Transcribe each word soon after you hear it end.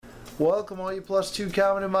Welcome, all you Plus 2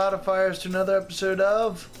 comedy modifiers, to another episode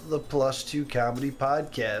of the Plus 2 Comedy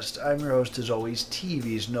Podcast. I'm your host, as always,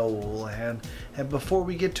 TV's Noah Houlihan. And before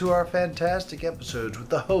we get to our fantastic episodes with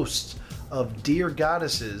the hosts of Dear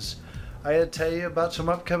Goddesses, I had to tell you about some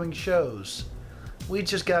upcoming shows. We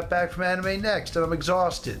just got back from Anime Next, and I'm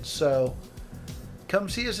exhausted, so come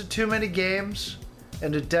see us at Too Many Games,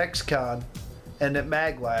 and at DexCon, and at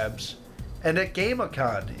MagLabs, and at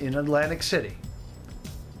GameCon in Atlantic City.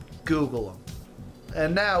 Google them.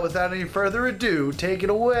 And now, without any further ado, take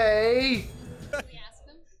it away.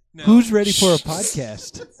 No. Who's ready for a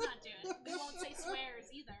podcast? Let's not do it. We won't say swears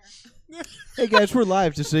either. Hey guys, we're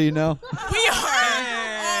live, just so you know. We are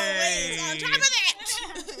always on top of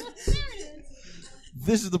it.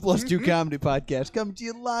 This is the Plus 2 Comedy Podcast, coming to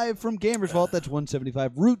you live from Gamers Vault. That's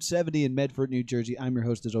 175 Route 70 in Medford, New Jersey. I'm your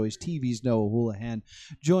host, as always, TV's Noah Houlihan,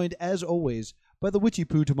 joined, as always, by the witchy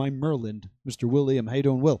poo to my Merlin, Mr. William. How you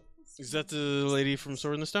doing, Will? Is that the lady from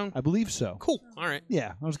Sword in the Stone? I believe so. Cool. All right.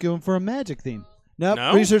 Yeah, I was going for a magic theme. Nope,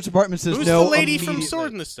 No? research department says Who's no. the lady from immediately.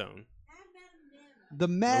 Sword in the Stone? The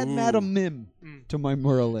Mad Ooh. Madam Mim to my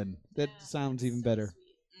Merlin. That sounds even better.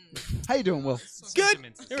 How you doing, Will? Good.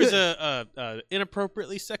 There was a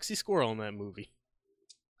inappropriately sexy squirrel in that movie.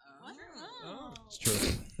 It's true.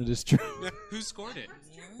 It is true. Who scored it?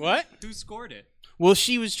 What? Who scored it? Well,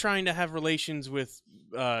 she was trying to have relations with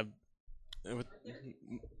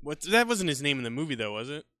what? That wasn't his name in the movie, though, was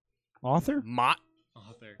it? Author? Mott.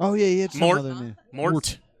 Author. Oh, yeah, he had some Mort. other name.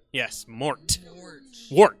 Mort. Yes, Mort.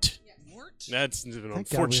 Wart. That's an Thank God we have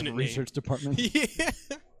unfortunate a name. research department. Yeah.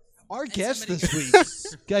 Our guest this week,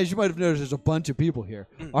 guys, you might have noticed there's a bunch of people here.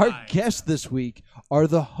 Our guests this week are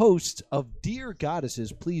the hosts of Dear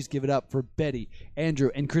Goddesses. Please give it up for Betty, Andrew,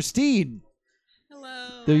 and Christine.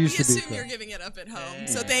 Hello. There used we to be assume a you're giving it up at home,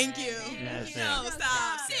 so thank you. Yes, No, ma'am.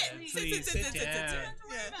 stop. Please sit down.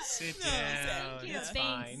 Yeah. Sit No, down. thank you. It's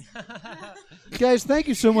Thanks. fine. Guys, thank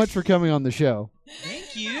you so much for coming on the show.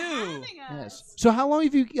 Thank you. Yes. So how long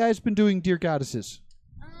have you guys been doing Dear Goddesses?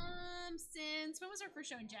 Since when was our first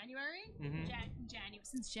show? In January? Mhm.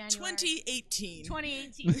 Since January. 2018.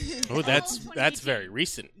 2018. Oh, that's 2018. very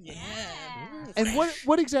recent. Yeah. And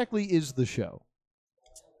what exactly is the show?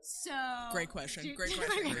 So Great question. Great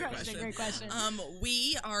Great question.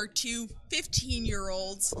 We are two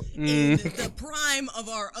 15-year-olds Mm. in the prime of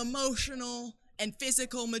our emotional and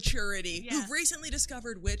physical maturity Yes. who've recently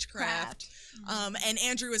discovered witchcraft. And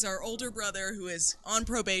Andrew is our older brother who is on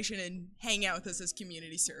probation and hang out with us as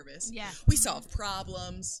community service. Yeah. We solve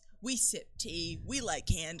problems. We sip tea. We light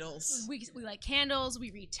candles. We light candles.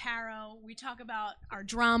 We read tarot. We talk about our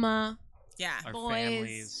drama, Yeah. Our Boys.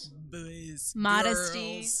 families. Boys.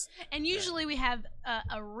 modesty, Girls. and usually we have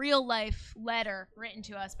a real life letter written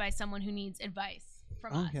to us by someone who needs advice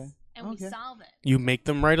from Okay. us, and we solve it. You make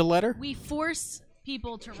them write a letter? We force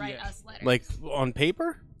people to write us letters. Like on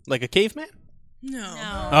paper? Like a caveman? No.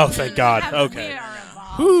 No. Oh, thank God. We Okay. are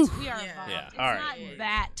involved. Whew. We are Yeah. involved. Yeah, It's all right. not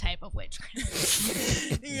that type of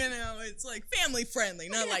witchcraft. You know, it's like family friendly,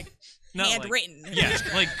 not like Not handwritten. Like, yeah,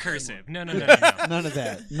 like cursive. No. None of that. None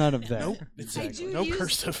of that. Nope. I do No use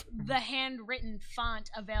cursive. the handwritten font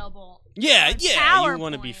available. Yeah, on yeah. You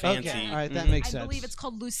want to be PowerPoint. fancy. Okay. All right, that Mhm. makes I sense. believe it's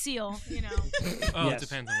called Lucille. You know. Oh, Yes. it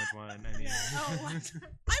depends on which one. I mean.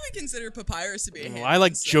 I would consider papyrus to be a Well, hand. I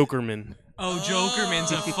like Jokerman. Oh,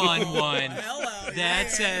 Jokerman's a fun one. Hello.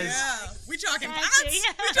 That says- Yeah. We talking Fancy.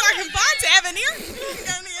 fonts? We talking fonts? Avenir? You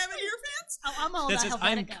got any Avenir fans? Oh, I'm all That about says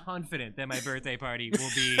I'm Helvetica. confident that my birthday party will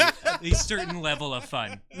be a certain level of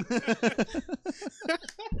fun.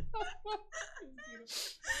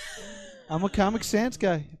 I'm a Comic Sans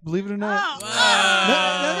guy, believe it or not.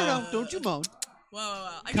 Wow. No. Don't you moan. Whoa.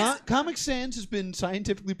 I guess Comic Sans has been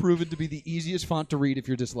scientifically proven to be the easiest font to read if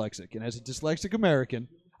you're dyslexic. And as a dyslexic American,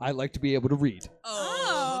 I like to be able to read.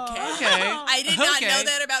 Oh, okay. Okay. I did not Okay. know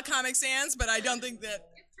that about Comic Sans, but I don't think that.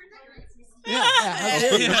 Yeah. How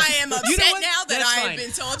dare you? I am upset what? now that That's I have fine.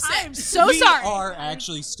 been so upset. I'm so we sorry. are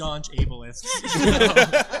actually staunch ableists.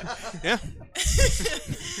 Yeah.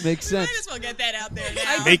 Makes sense. Might as well get that out there now.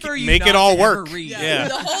 I Make prefer you it not all to ever work. read. Yeah.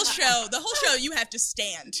 The whole show, you have to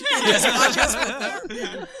stand and just watch us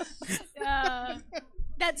perform.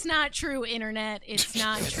 That's not true, Internet. It's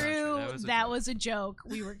not true. That was a That joke. was a joke.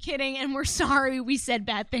 We were kidding, and we're sorry we said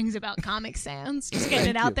bad things about Comic Sans. Just getting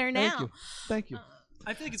it out there now. Thank you.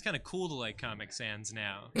 I feel like it's kind of cool to like Comic Sans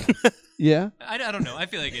now. Yeah? I don't know. I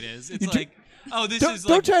feel like it is. It's You do- like, oh, this Don't- is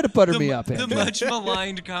don't like try to butter the, me up, The Andrew. much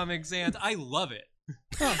maligned Comic Sans. I love it.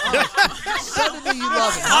 Suddenly you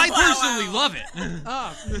love it. I personally love it.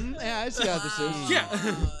 Yeah, I see how this is. Yeah.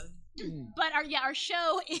 But our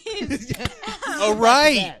show is. All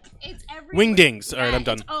right. It's every Wingdings. All right, Yeah, I'm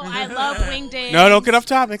done. Oh, I love wingdings. No, don't get off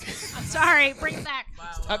topic. I'm sorry. Bring it back. I'm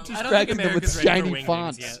I don't think distracting them with America's ready for shiny wingdings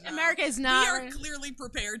fonts. yet. America is We not. are clearly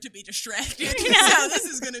prepared to be distracted. So this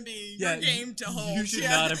is going to be your game to hold. You should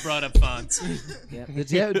yeah. not have brought up fonts.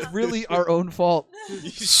 It's really our own fault. We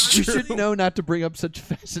should know not to bring up such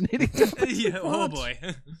fascinating topics. Yeah, oh boy.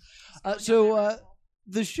 So,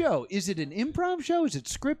 the show, is it an improv show? Is it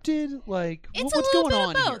scripted? Like, It's what's a little going bit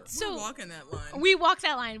on of here? both. So We're walking that line. we walk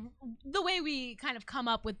that line. The way we kind of come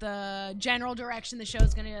up with the general direction the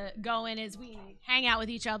show's going to go in is we hang out with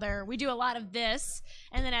each other. We do a lot of this,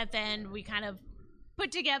 and then at the end we kind of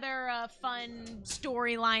put together a fun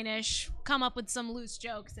storyline-ish, come up with some loose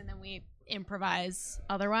jokes, and then we improvise.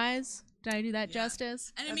 Otherwise, did I do that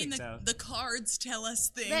justice? And I I mean, think so. the cards tell us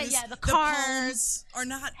things. Yeah, the palms palms are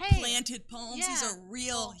not Hey, planted palms. These yeah. are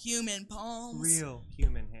real human palms. Real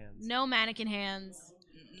human hands. No mannequin hands.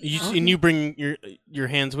 And you bring your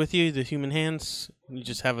hands with you, the human hands. You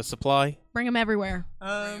just have a supply. Bring them everywhere.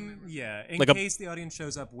 Yeah. In Like a- case the audience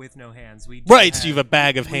shows up with no hands, we Right, so you have a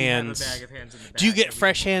bag of we hands. Have a bag of hands in the Do you bag get that we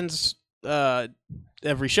fresh can- hands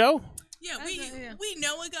every show? Yeah, yeah. we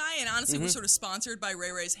know a guy, and honestly, we're sort of sponsored by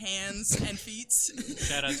Ray Ray's hands and feet.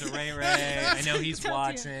 Shout out to Ray Ray. I know he's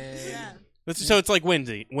watching. So it's like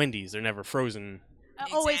Wendy's. They're never frozen.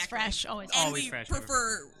 Always Exactly. fresh. Always. And Always we fresh,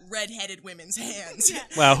 prefer red-headed women's hands.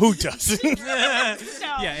 Wow, who doesn't?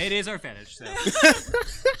 Yeah, it is our fetish. So.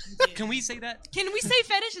 Can we say that? Can we say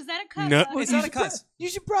fetish? Is that a cut? No. It's not a cuss. You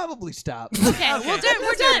should probably stop. Okay, we're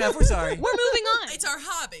Fair done. enough, we're sorry. We're moving on. It's our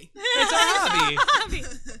hobby. It's our hobby.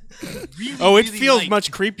 Really, Oh, it really feels like-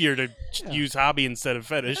 much creepier to use hobby instead of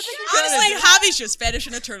fetish. Honestly, hobby's just fetish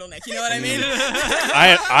and a turtleneck. You know what I mean?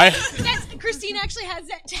 That's, Christine actually has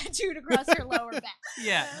that tattooed across her lower back.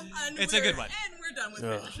 Yeah, And it's a we're- good one. And we're done with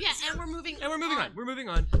Ugh. fetish. Yeah, and we're moving. And we're moving on. We're moving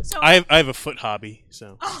on. So I have a foot hobby.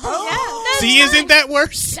 So yeah, that's see, isn't that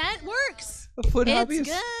worse? that works? A foot It's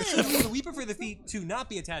hobbyist? good. We prefer the feet to not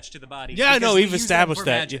be attached to the body. Yeah, because no, we we've use them established for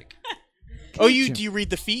that. magic. Oh, do you read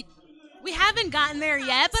the feet? We haven't gotten there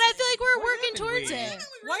yet, but I feel like we're working haven't towards we? it.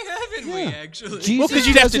 Why haven't we actually? Jesus Well, because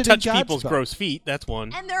you'd have does to it in touch God's people's spot. gross feet. That's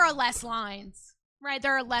one. And there are less lines, right?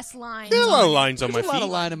 There are less lines. There are a lot of lines on There's my a lot feet. of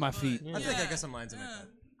line in my feet. I think I got some lines in my foot.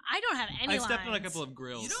 I don't have any I've lines. stepped on a couple of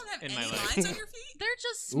grills You don't have in any my life. lines on your feet? They're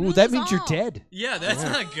just Ooh, smooth that as means you're all. dead. Yeah, that's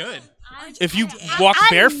not good. If you I- walk I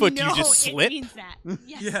barefoot, do know you just slip? It means that.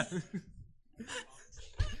 Yes. Yeah.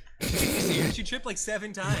 You see her, she tripped like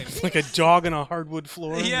 7 times. Like a dog on a hardwood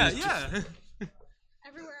floor. Yeah.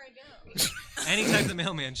 Everywhere I go. Anytime the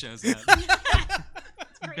mailman shows up.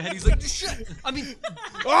 Betty's like, shut. I mean,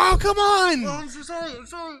 Oh, come on! I'm so sorry. I'm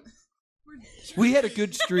sorry. We had a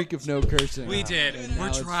good streak of no cursing. We did. And now We're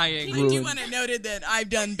it's trying. I do ruined. want to note that I've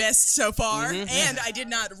done best so far, and I did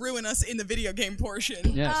not ruin us in the video game portion.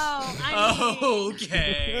 Yes. Oh, I mean,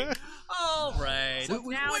 Okay. All right.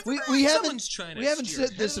 We Someone's trying to haven't steer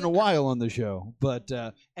said this in a while on the show, but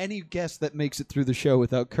any guest that makes it through the show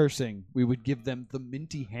without cursing, we would give them the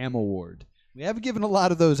Minty Ham Award. We haven't given a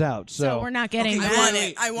lot of those out, so we're not getting Okay, I that. want wait.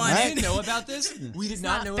 it. I want I it. didn't know about this. We did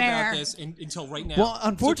not not know fair. about this until right now. Well,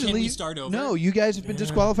 unfortunately, so can we start over? no, you guys have been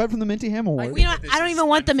disqualified from the Minty Ham Award. We don't, This I don't is even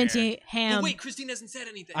want the unfair. minty ham. Well, wait, Christine hasn't said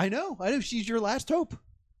anything. I know. She's your last hope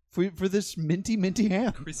for this minty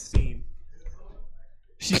ham. Christine.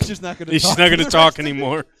 She's just not going to. She's not going to talk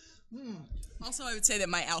anymore. Also, I would say that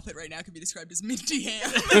my outfit right now could be described as minty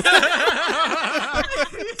ham.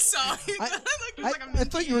 Sorry. I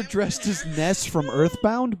thought you were dressed as Ness from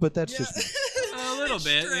Earthbound, but that's just me. A little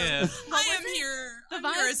bit, True. yeah. I am here. I'm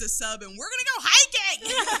vibe? here as a sub, and we're gonna go hiking.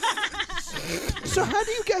 So how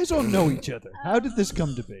do you guys all know each other? How did this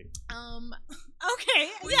come to be? Okay.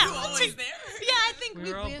 Were yeah. you always there? Yeah, I think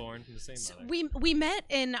We were all born from the same mother. we met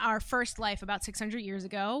in our first life about 600 years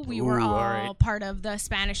ago. We were Ooh, all alright. part of the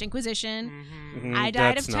Spanish Inquisition. Mm-hmm. I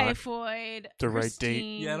died That's of not typhoid. the right date.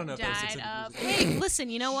 Christine Yeah, I don't know if that was died 600 of. years ago. Hey, listen.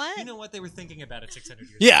 You know what? You know what they were thinking about at 600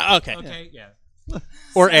 years Yeah, okay. ago? Okay, yeah.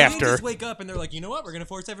 Or They didn't after. just wake up and they're like, you know what? We're going to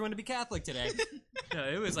force everyone to be Catholic today. No,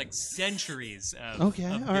 it was like centuries of, Okay,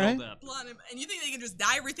 of all right. build-up. And you think they can just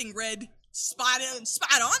dye everything red, spot on?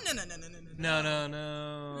 No.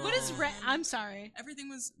 No. What is red? I'm sorry. Everything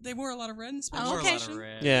was. They wore a lot of red in There Spanish. were a Okay. lot of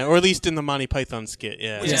red. Yeah, or at least in the Monty Python skit.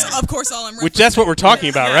 Yeah. Which is, of course, all I'm referencing. Which that's what we're talking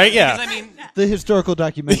about, right? Because, Yeah. I mean, The historical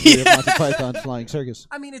documentary of Monty Python's Flying Circus.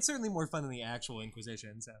 it's certainly more fun than the actual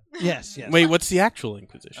Inquisition. So, Yes, yes. Wait, what's the actual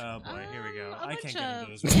Inquisition? oh boy, here we go. A I bunch can't get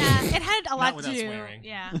into of- this. Yeah, it had a Not lot to without do. swearing.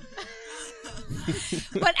 Yeah.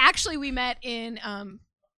 But actually, we met in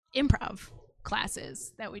improv.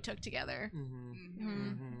 classes that we took together.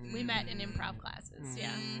 We met in improv classes.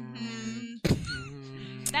 Yeah.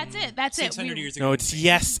 That's it. That's it. 600 years ago. No, it's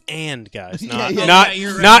yes and guys, not yeah. not Yeah,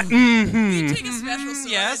 you're right. not. Take a special sword.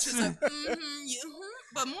 Yes. It's just like,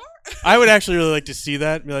 but more. I would actually really like to see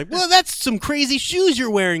that. And be like, well, that's some crazy shoes you're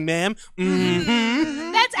wearing, ma'am.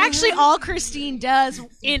 That's actually all Christine does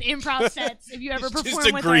in improv sets. If you ever perform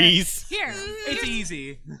Just with agrees. her, here, It's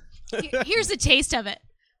easy. here's a taste of it.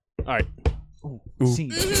 All right. Scene.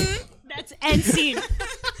 That's end scene.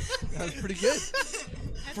 That was pretty good.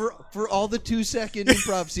 For all the 2-second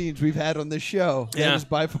improv scenes we've had on this show, that Yeah. is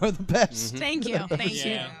by far the best. Thank you. Thank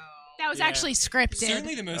you. Yeah. That was Yeah. actually scripted.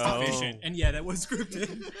 Certainly the most Oh. efficient. And yeah, that was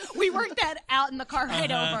scripted. We worked that out in the car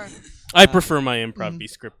ride over. I prefer my improv be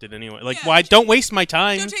scripted anyway. Like, why? Don't waste my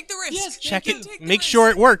time. Go take the risk. Check Go it. take the Make risk. sure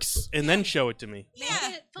it works, and then show it to me. Make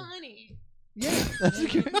it funny. Yeah, that's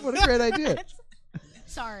what a great idea.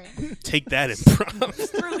 Sorry. Take that,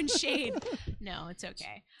 improv. Throwing shade. No, it's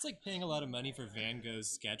okay. It's like paying a lot of money for Van Gogh's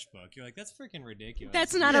sketchbook. You're like, that's freaking ridiculous.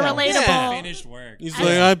 That's not a Yeah. relatable. Yeah. Finished work. He's like,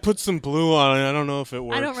 I put some blue on it. I don't know if it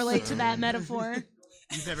works. I don't relate to that metaphor.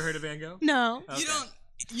 You've never heard of Van Gogh? No. Okay.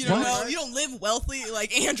 You don't What? know. You don't live wealthy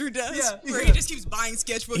like Andrew does, Yeah. where he just keeps buying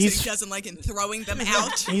sketchbooks that He's- he doesn't like and throwing them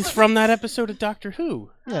out. He's from that episode of Doctor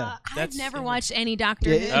Who. Yeah. I've That's- never watched any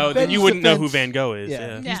Doctor Yeah, Who. Oh, then Ben's you wouldn't know who defense- Van Gogh is.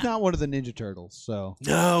 Yeah. Yeah. He's not one of the Ninja Turtles, so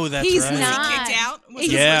No, that's He's right. Was not. he kicked out? Was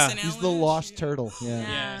his Yeah. personality? he's the lost turtle. Yeah.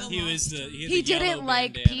 Yeah, he was the. He, had He the yellow didn't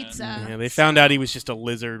like bandana. pizza. Yeah, they found out he was just a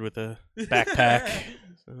lizard with a backpack.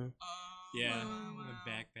 So- Yeah, a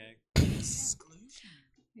backpack.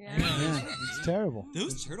 Yeah. Yeah, it's terrible.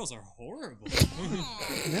 Those turtles are horrible.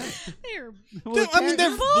 They're Well, I mean,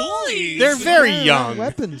 they're bullies. They're very yeah, young.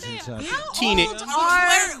 weapons and stuff. Teenage. Where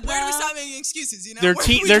do we stop making excuses? You know, They're Where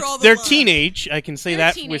do we they're draw the they're line? teenage. I can say They're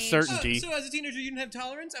that with teenage. certainty. So as a teenager, you didn't have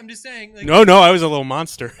tolerance? I'm just saying. Like, No, I was a little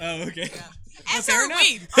monster. Oh, okay. As fair are enough.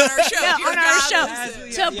 we on our show. Yeah, Dear on our God, show. this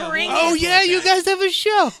is- To yeah, bring well- Oh yeah, you guys have a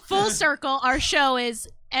show. full circle, our show is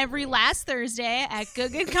every last Thursday at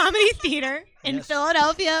Good Good Comedy Theater in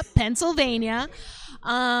Philadelphia, Pennsylvania,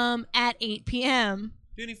 at 8 p.m.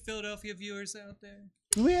 Do any Philadelphia viewers out there?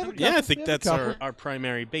 We have a Yeah, I couple- think we have a that's our, couple. our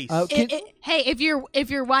primary base. Can- Hey, if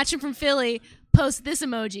you're watching from Philly, post this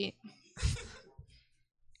emoji.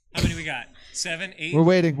 How many we got? 7, 8, We're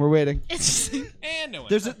waiting. We're waiting. It's and no one.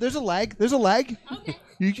 There's a lag. There's a lag. okay.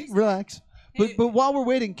 You can relax. But while we're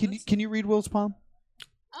waiting, can you read Will's palm?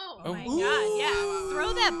 Oh my god, yeah.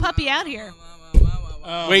 Throw that puppy out here.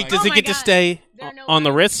 Oh Wait, my does Oh it my get to God. stay There are no on the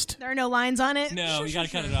lines. wrist? There are no lines on it. No, you gotta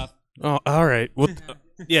cut it off. Oh, all right. Well,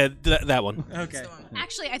 yeah, that one. Okay.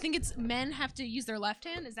 Actually, I think it's men have to use their left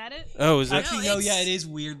hand. Is that it? Oh, is that? Actually, no, yeah, it is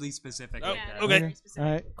weirdly specific. Oh, like that. okay. All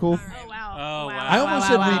right. Cool. Oh wow. Oh, wow. I almost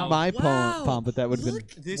said wow. read my Wow. palm, but that would have been. Look,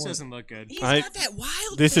 This doesn't look good. He's I- got that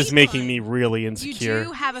wild. This is fate making line. me really You insecure.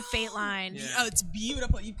 do have a fate line. Yeah. Oh, it's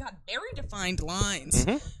beautiful. You've got very defined lines.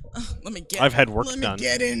 Mhm. Let me get. I've had work Let me done.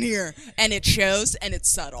 get in here, and it shows, and it's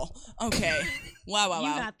subtle. Okay. Wow. You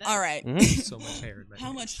got this. All right. So much hair. in my How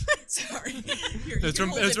head. much? Sorry. Here, That's you from-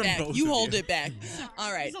 hold that's it from back. both You of hold you. it back.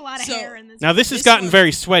 All right. There's a lot of so, hair in this. Now this has This gotten one-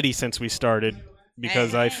 very sweaty since we started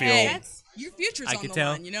because I feel. Hey, your future's I on can the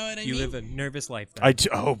tell line. You know what I you mean? live a nervous life.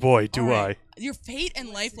 Oh boy, do All right. I. Your fate and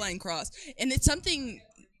lifeline cross, and it's something.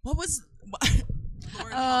 What was?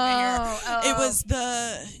 Lauren, help me here. Oh. It was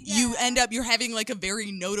you end up you're having like a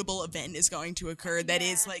very notable event is going to occur that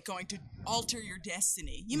is like going to alter your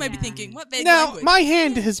destiny. You might be Yeah. thinking, what vague Now language? my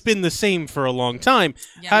hand has been the same for a long time.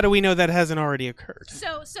 Yeah. How do we know that hasn't already occurred?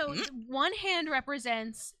 So one hand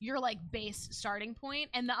represents your like base starting point,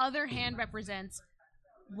 and the other hand represents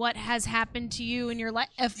what has happened to you in your life.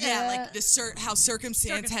 Yeah, like how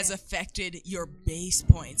circumstance has affected your base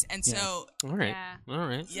points, and so All right. Yeah. All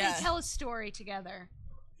right. So yeah. we tell a story together,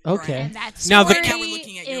 Okay. and that Now story the- Now we're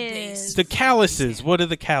looking at your base. is The calluses. What do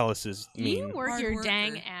the calluses mean? you work Hard your worker.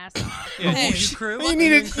 dang ass off. Yeah, Hey. you crew? You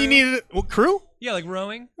needed. crew? You needed. What, crew? Yeah, like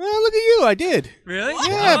rowing. Oh, look at you! I did. Really?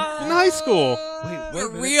 Yeah, in high school. We're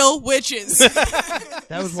real witches.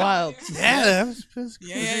 That was wild. Yeah, that was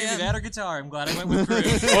yeah, Either yeah, yeah. that or guitar. I'm glad I went with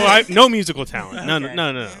crew. Oh, I no musical talent. No, Okay.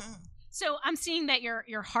 no. So I'm seeing that your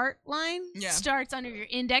heart line Yeah. starts under your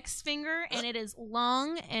index finger, and it is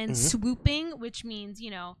long and Mm-hmm. swooping, which means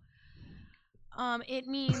it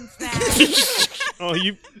means that Oh,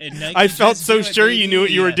 you. And Nike I felt just so do it, sure you knew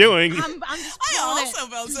what you were baby. doing. I'm just I pulling it. also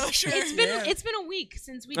felt so sure. It's been a week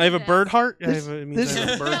since we. I have did a bird this. heart. This- I have this-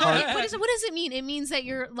 a bird No, heart. what does it mean? It means that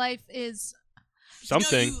your life is.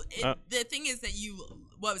 Something. The thing is that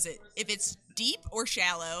what was it? If it's deep or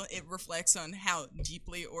shallow. It reflects on how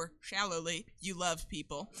deeply or shallowly you love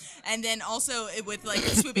people. And then also with like a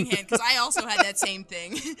swooping hand, because I also had that same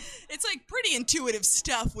thing. It's like pretty intuitive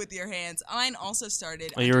stuff with your hands. Mine also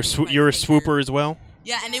started. You're a underneath my you're a finger. swooper as well.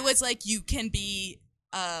 Yeah, and it was like you can be.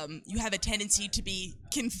 You have a tendency to be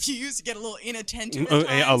confused, you get a little inattentive at A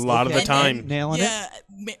times. lot of the And time. then, Nailing yeah,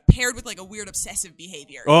 paired with like a weird obsessive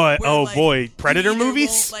behavior. Oh, where, like, boy, Predator you either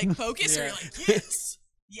movies. won't, like focus, or you're like, yes,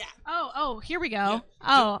 yeah. Oh, here we go.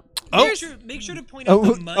 Oh, Oh, Make sure to point Oh,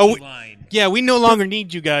 out the money oh, line. yeah, we no longer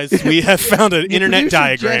need you guys. We have found an The internet producer,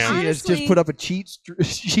 diagram. Jesse has just Honestly- put up a cheat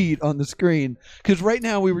sheet on the screen because right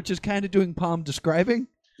now we were just kind of doing palm describing.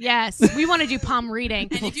 yes. We want to do palm reading.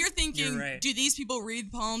 And if you're thinking, You're right. do these people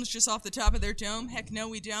read palms just off the top of their dome? Heck no,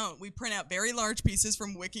 we don't. We print out very large pieces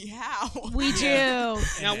from WikiHow. We do. Now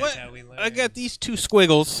That's what? how we learn. I got these two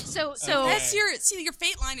squiggles. So That's your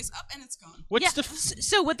fate line is up and it's gone. What's yeah. the?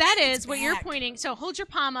 So what that is, what you're back. pointing. So hold your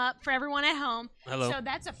palm up for everyone at home. Hello. So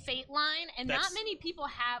that's a fate line, and That's- not many people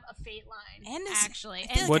have a fate line. And is- actually,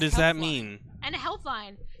 I feel and, What does that Health line. mean? and a health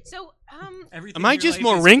line. So Everything Am I in your just life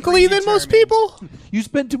more is wrinkly than most predetermined. people? You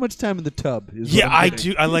spend too much time in the tub. Is Yeah, what I'm I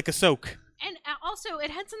getting. do. I like a soak. and also it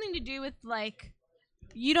had something to do with like.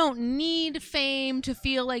 You don't need fame to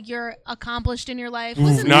feel like you're accomplished in your life.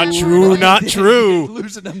 Wasn't Not that true. part of it? Not true.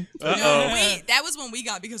 Losing them. No, that was one we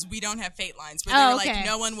got because we don't have fate lines. But they Oh, were okay. like,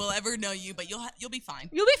 no one will ever know you, but you'll be fine.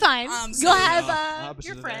 You'll be fine. So- You'll have Opposite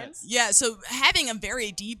your of that. friends. Yeah, so having a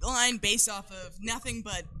very deep line based off of nothing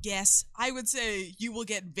but guess, I would say you will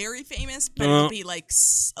get very famous, but it'll be like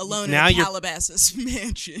alone Now in a you're- Calabasas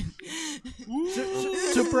mansion.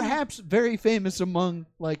 So perhaps very famous among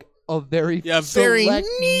like a very Very select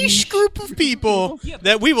niche group of people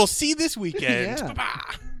that we will see this weekend. Yeah. Ba-ba.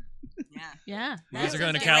 Yeah. Yeah. You guys are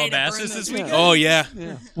going to Get ready to burn Calabasas those this weekend? Oh yeah.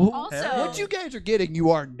 Yeah. Well, Also- what you guys are getting,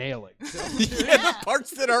 you are nailing. Yeah, the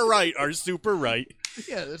parts that are right are super right.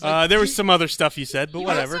 Yeah, it's like, There was some other stuff you said, but You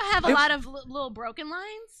whatever. also have a lot of little broken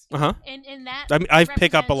lines. Uh huh. In that. I mean, I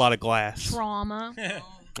pick up a represents lot of glass. trauma.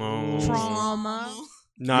 Oh. Trauma.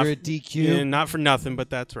 Not, you're a DQ. yeah, not for nothing, but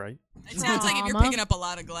that's right. It sounds like if you're Trauma. picking up a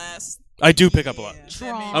lot of glass. I do pick up a lot.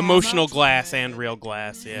 Trauma. Emotional glass and real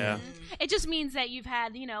glass, yeah. It just means that you've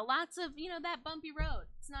had, lots of, that bumpy road.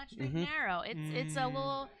 It's not straight Mm-hmm. and narrow. It's a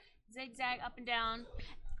little zigzag up and down.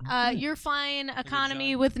 You're flying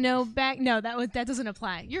economy with no bag. No, that doesn't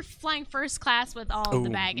apply. You're flying first class with all of the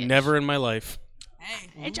Ooh, baggage. never in my life.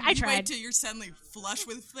 Hey, I you tried. wait till you're suddenly flush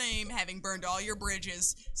with fame, having burned all your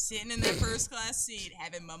bridges, sitting in that first class seat,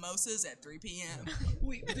 having mimosas at 3 p.m.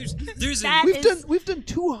 Wait, there's That We've is- done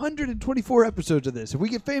 224 episodes of this. If we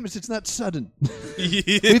get famous, it's not sudden. We've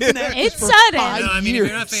yeah. been at this It's for sudden. 5 No, I mean, if years.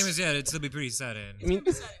 you're not famous yet, it'd still be pretty sudden. You're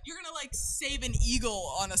gonna like save an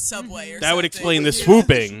eagle on a subway or That would something. explain the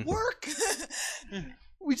swooping. Work.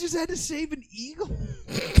 We just had to save an eagle.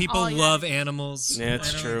 People Oh, yeah. love animals. Yeah,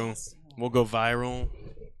 it's true. We'll go viral.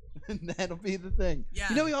 And that'll be the thing. Yeah.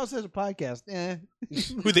 You know, he also has a podcast.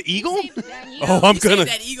 Who, the eagle? Save the dang eagle. Oh, I'm He saved gonna.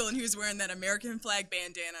 that eagle and he was wearing that American flag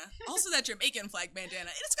bandana. Also that Jamaican flag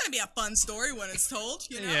bandana. It's gonna be a fun story when it's told,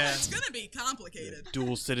 Yeah. It's gonna be complicated.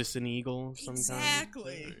 Dual citizen eagle of some kind.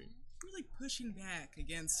 Exactly. Really pushing back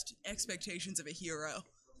against expectations of a hero.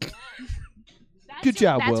 That's Good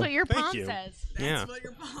job, That's Will. what your Thank palm you. says. That's Yeah. what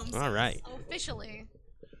your mom All right. Officially.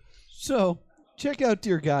 So, check out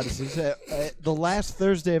Dear Goddesses the last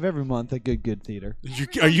Thursday of every month at Good Theater.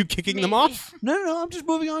 Are you kicking them Maybe. off? No, I'm just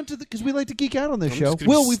moving on to because we like to geek out on this I'm show. just gonna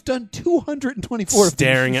Will, be we've done 224 of these.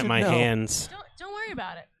 Staring You at should my know. hands. Don't worry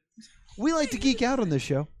about it. We like to geek out on this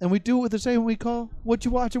show, and we do it with the same we call what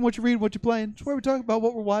you watching, what you read, what you're playing. It's where we talk about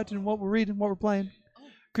what we're watching, what we're reading, what we're playing.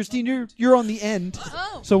 Christine, you're on the end,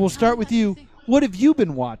 Oh. so we'll start with you. What have you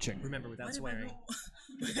been watching? Remember, without swearing.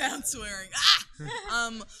 Without swearing.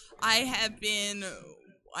 I have been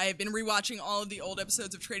rewatching all of the old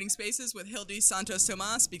episodes of Trading Spaces with Hildy Santos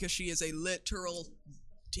Tomas because she is a literal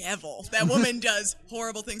devil. That woman does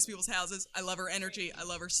horrible things to people's houses. I love her energy. I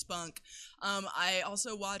love her spunk. I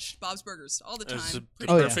also watched Bob's Burgers all the That's time. a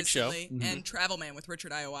pretty perfect show. consistently, And Travel Man with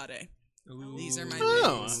Richard Iowade. These are my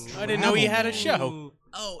Oh, things. I didn't know he had a show.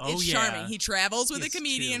 Oh, Oh, it's yeah. charming. He travels with a It's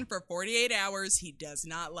comedian true. for 48 hours. He does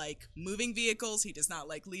not like moving vehicles. He does not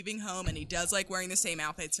like leaving home, and he does like wearing the same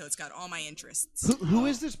outfit, so it's got all my interests. Who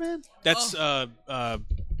is this man? That's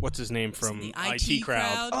what's his name from The IT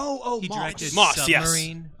crowd? Oh, He Moss. directed Moss, yes.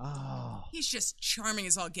 Submarine. Oh, He's just charming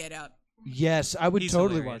as all get out. yes, I would He's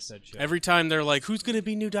totally hilarious. watch that show. Every time they're like, "Who's gonna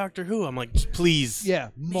be new Doctor Who?" I'm like, "Please." Yeah,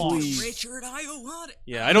 Moss. Richard Iowade.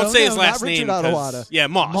 Yeah, I don't No, say no, his last not Richard name. 'cause- Ottawada. Yeah,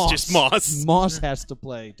 Moss. Just Moss. Moss has to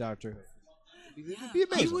play Doctor Who. It'd be He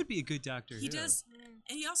amazing. would be a good doctor. He does.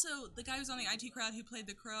 And he also, the guy who's on the IT crowd who played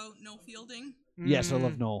the Crow, Noel Fielding. Yes, I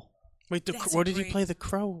love Noel. Wait, That's what did he great- play the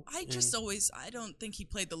crow? I in? just always, I don't think he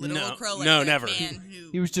played the literal No, crow like no, that never. man who...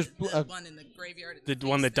 He was just the one in the graveyard. at The face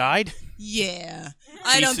one that thing. died? Yeah.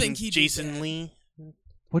 I don't think he did Jason that. Lee.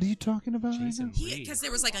 What are you talking about? Jason right now? Lee. Because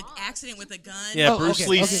there was like an accident with a gun. Yeah, Oh, Bruce okay,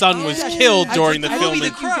 Lee's okay. son was Oh, killed I during the I didn't filming.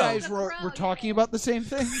 think you guys The were Crow, talking yeah. about the same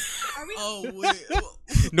thing. Are we? Oh,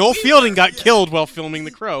 wait. Noel Fielding got killed while filming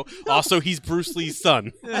The Crow. Also, he's Bruce Lee's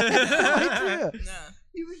son. I had no idea. No.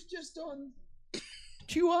 He was just on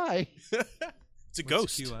QI. It's a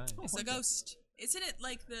ghost. QI? It's a ghost. Isn't it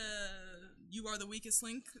like the You Are the Weakest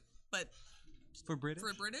Link, but For British?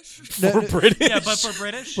 for British? No, For British. Yeah, but for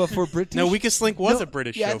British? But for British. No, Weakest Link was No, a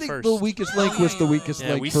British yeah, show I think first. the Weakest Link was the Weakest Yeah,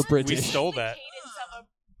 Link we, for we British. stole that. Cadence of a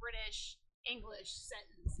British English sentence.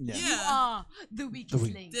 Yeah. Yeah. Ah, the weakest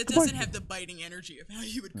weak- link. It doesn't have the biting energy of how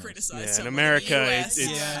you would criticize Yeah, in someone America, in the US.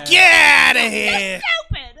 it's Yeah. get out of here.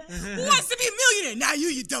 Stupid. Who wants to be a millionaire? Now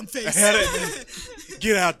you dumb face.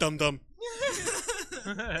 Get out, dum dum.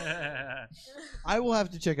 I will have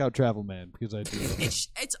to check out Travel Man because I do.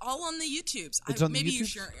 It's all on the YouTubes. It's on the maybe you YouTubes?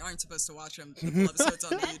 sure aren't supposed to watch them. The full episodes on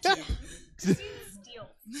the YouTube. Steals.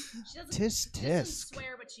 She doesn't, Tisk she doesn't tisk.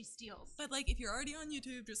 swear, but she steals. But like, if you're already on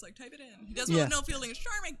YouTube, just like type it in. He does Yeah. well. No Fielding is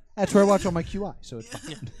charming. That's where I watch all my QI, so it's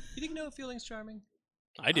fine. You think Noah Fielding's charming?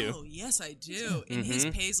 I do. Oh yes, I do. In his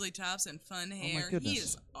paisley tops and fun hair, he goodness.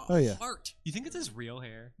 is a Oh, yeah. heart. You think it's his real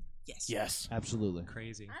hair? Yes. Yes. Absolutely.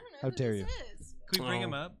 Crazy. I don't know How who dare this you. is. Can we bring Oh.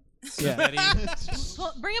 him up? Yeah. Betty?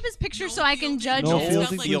 Well, bring up his picture so Noel I can Fielding. judge Noel it. It's Fielding?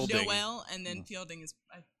 not like Fielding. Noel, and then Fielding is,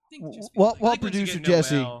 I think, just While Fielding. while like once you producer get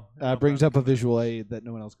Jesse Noel, no brings up a problem. visual aid that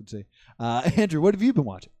no one else can see, Andrew, what have you been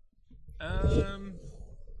watching?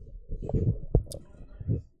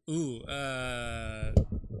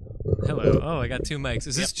 Hello. Oh, I got two mics.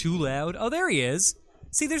 Is this too loud? Oh, there he is.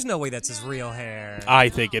 See, there's no way that's his real hair. I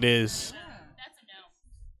think it is. That's a no.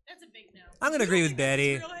 That's a big no. I'm gonna agree with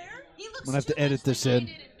Betty. Real hair? He looks gonna have to too edit much this like I in.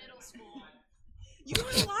 did middle school. You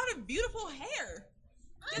have a lot of beautiful hair.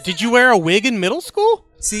 Did you wear a wig in middle school?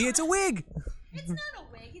 See, it's a wig. It's not a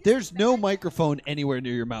wig. It's There's just no bad. microphone anywhere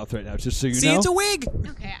near your mouth right now, just so you See, know. it's a wig.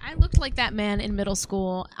 Okay, I looked like that man in middle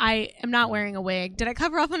school. I am not wearing a wig. Did I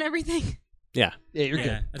cover up on everything? Yeah. Yeah, you're Yeah,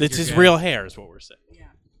 good. I think It's you're his good. real hair, is what we're saying.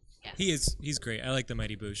 He's great. I like the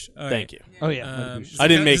Mighty Boosh. All Thank right. you. Oh yeah. Does I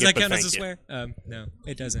didn't that make does it, that but count as a thank you. swear? No,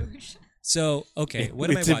 it doesn't. So, okay, what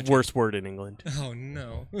am It's I the watching? worst word in England. Oh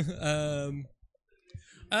no.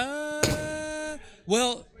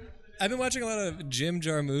 Well, I've been watching a lot of Jim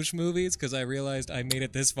Jarmusch movies because I realized I made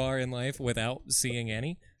it this far in life without seeing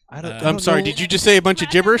any. I don't, I'm sorry, did you just say a bunch of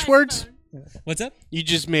gibberish words? What's up? You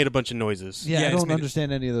just made a bunch of noises. Yeah, Yeah, I I just don't made it-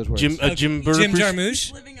 understand any of those words. Jim Jim Burbush?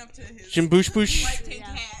 Jarmusch. Living up to his Jim Boosh Boosh? white tank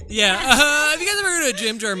hat. Yeah. Have you guys ever heard of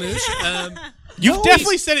Jim Jarmusch? You've No.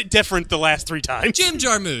 definitely said it different the last 3 times. Jim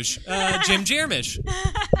Jarmusch. Jim Jarmusch.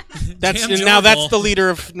 That's Jam and now that's Jarmusch. the leader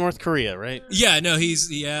of North Korea, right? Yeah, no, he's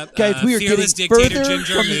Guys, we are getting fearless dictator further Jim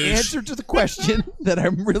from the Jarmusch. answer to the question that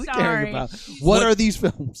I'm really caring Sorry. about. What What- are these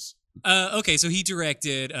films? Okay, so he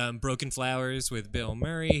directed Broken Flowers with Bill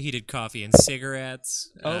Murray. He did Coffee and Cigarettes.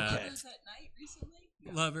 Okay. Was that night recently?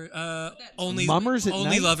 Lover. Only Mummers at Only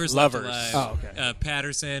Night? Lovers Left Lovers. Alive. Oh, okay.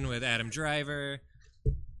 Patterson with Adam Driver.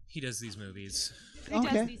 He does these movies. He does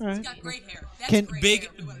Okay, these all right. He's got great hair. That's Can- great Big, hair.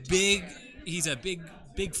 if we wanna talk big. about hair. He's a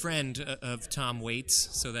big friend of Tom Waits,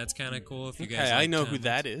 so that's kind of cool. If you guys, Okay, I like know Tom who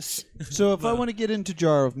that is. So if I want to get into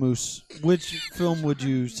Jar of Moose, which film would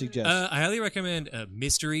you suggest? I highly recommend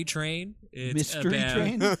Mystery Train. It's Mystery about,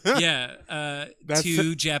 Train? Yeah, That's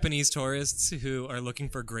two Japanese tourists who are looking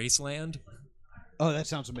for Graceland. Oh, that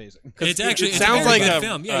sounds amazing. It's actually It it's sounds a very like good a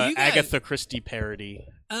film. Yeah, you guys, Agatha Christie parody.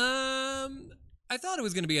 I thought it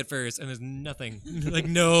was going to be at first, and there's nothing, like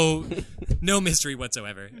no mystery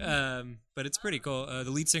whatsoever. But it's pretty cool.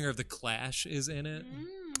 The lead singer of The Clash is in it.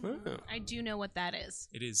 Oh. I do know what that is.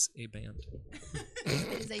 It is a band.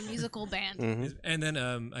 It is a musical band. Mm. And then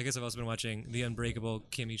I guess I've also been watching The Unbreakable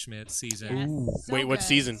Kimmy Schmidt season. Yes, so Wait, what good.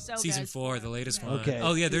 season? So Season good. 4, the latest one. Okay.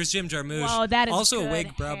 Oh yeah, there's Jim Jarmusch. Whoa, that is also a good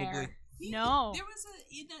wig, probably. hair. No. There was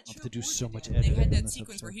in that show. to do Forge so much Again, editing They had in that this sequence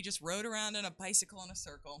episode. where he just rode around on a bicycle in a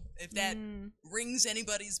circle. If that Mm. rings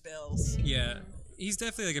anybody's bells. Yeah, he's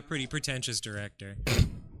definitely like a pretty pretentious director.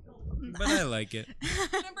 But I like it.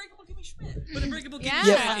 Unbreakable Kimmy Schmidt. But Unbreakable Kimmy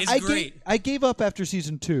Yeah. Schmidt is I great. I gave up after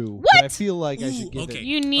season 2, What? but I feel like I should Ooh, give okay. it.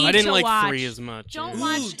 You need I didn't to like watch. 3 as much. Don't yeah.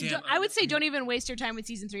 watch. damn. I would say don't even waste your time with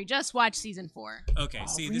season 3. Just watch season 4. Okay,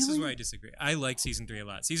 see, this is where I disagree. I like season 3 a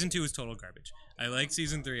lot. Season 2 is total garbage. I like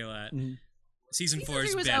season 3 a lot. Season 4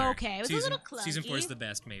 is 3 was better. okay. It was a season, little clunky. Season 4 is the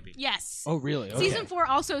best, maybe. Yes. Oh, really? Okay. Season 4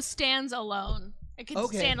 also stands alone. It can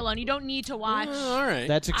Okay. stand alone. You don't need to watch. all right.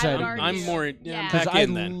 That's exciting. already- I'm more Yeah. Because back I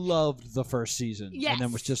in then. loved the first season, Yes. and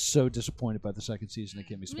then was just so disappointed by the second season of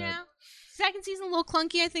Kimmy Schmidt. Yeah. Second season a little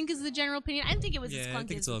clunky, I think, is the general opinion. I didn't think it was as Yeah, I clunky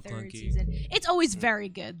think as it's a the little third clunky. season. It's always very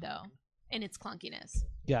good though, in its clunkiness.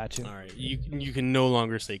 Gotcha. All right, you can no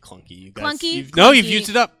longer say clunky. You guys, Clunky? you've Clunky. used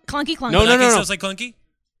it up. Clunky, clunky. No, no, no, no. Sounds like clunky.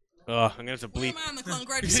 Oh, I'm gonna have to Why bleep. am I on the clunk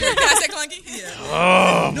register? Can I say clunky? Yeah.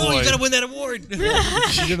 Oh No, boy. you gotta win that award.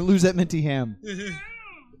 You're gonna lose that minty ham.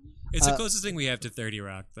 It's the closest thing we have to 30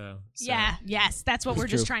 Rock, though. So. Yeah, yes, that's what we're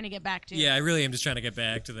just true. trying to get back to. Yeah, I really am just trying to get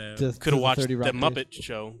back to the. Could have watched 30 the Rock Muppet days.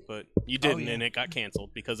 show, but you didn't, and it got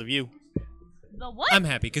canceled because of you. The what? I'm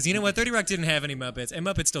happy because you know what? 30 Rock didn't have any Muppets, and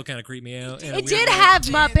Muppets still kind of creep me out. in a It weird did way. have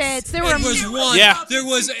Muppets. There were There was one. Yeah. There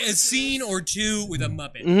was a scene or two with a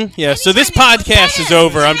Muppet. Mm-hmm. Yeah. So this Anytime you podcast put is that in,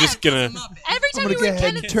 over. I'm yeah, just gonna. every time gonna you go were ahead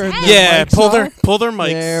and Kenneth's turn head. them Yeah. mics off. Pull their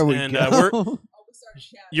mics, There we and go.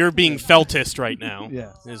 you're being feltist right now.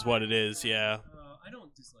 Yeah. Is what it is. Yeah. I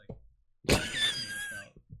don't dislike.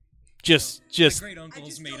 Just. My great I uncle's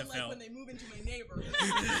just made don't of like felt. when they move into my neighborhood.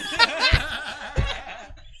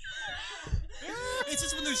 It's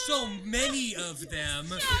just when there's so many of them.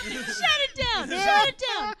 Shut it down. Shut it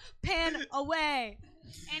down. Pan away.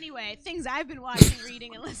 Anyway, things I've been watching,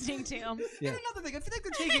 reading, and listening to. Yeah. Another thing, I feel like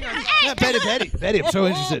they're taking our. Yeah, Betty, I'm so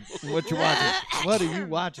interested in what you're watching. What are you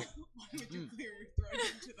watching? Would you clear your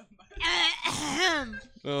throat into the mic?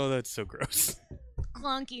 Oh, that's so gross.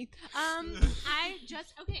 Clunky.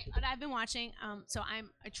 What I've been watching. So I'm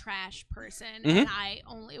a trash person, Mm-hmm. and I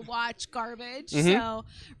only watch garbage. So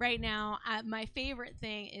right now, my favorite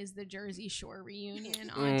thing is the Jersey Shore reunion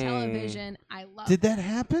on television. I love. Did that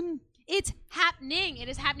happen? It's happening. It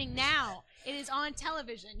is happening now. It is on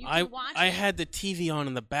television. You can watch I it. had the TV on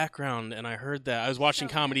in the background, and I heard that. I was watching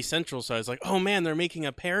Comedy Central, so I was like, "Oh man, they're making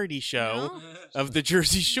a parody show of the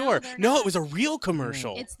Jersey Shore." they're No, not. it was a real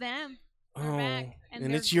commercial. It's them. They're oh, back, and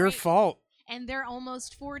they're it's your great. fault. And they're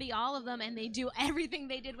almost 40, all of them, and they do everything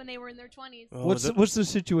they did when they were in their 20s. Oh, What's the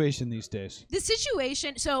situation these days? The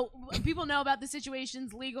situation. So people know about the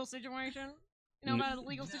situation's legal situation. You know about the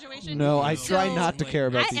legal situation? No, I So- try not to care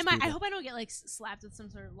about these I people. hope I don't get like slapped with some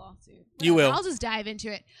sort of lawsuit. You Whatever, will. I'll just dive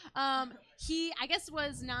into it. He, I guess,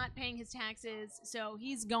 was not paying his taxes, so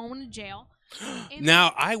he's going to jail. And-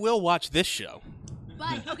 Now I will watch this show.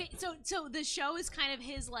 But okay, so the show is kind of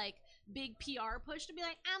his like big PR push to be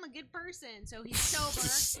like, I'm a good person. So he's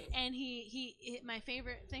sober, and he my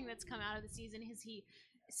favorite thing that's come out of the season is he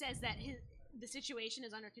says that the situation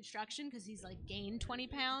is under construction because he's like gained 20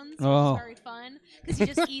 pounds. Oh. It's very fun because he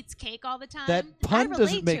just eats cake all the time. That I pun relate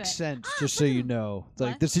doesn't to make it. sense, just so you know.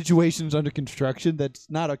 Like, What? the situation's under construction, that's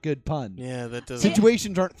not a good pun. Yeah, that doesn't.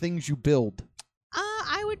 Situations aren't things you build.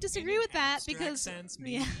 I would disagree with that Abstract because sense,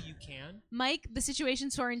 maybe yeah. you can. Mike, the situation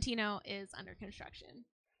Sorrentino is under construction.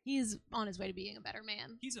 He's on his way to being a better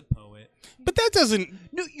man. He's a poet. But that doesn't.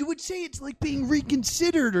 No, you would say it's like being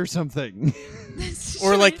reconsidered or something.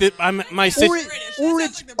 Or like the my or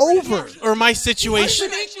it's over. or my I'm situation.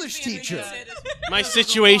 an English teacher. My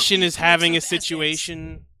situation is having a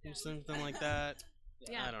situation or something like that.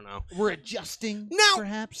 Yeah. I don't know. We're adjusting, No.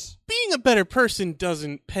 perhaps. Being a better person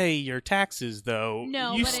doesn't pay your taxes, though.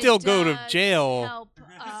 No, you but still it go to does jail. Help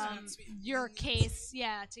your case,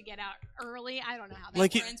 to get out early. I don't know how that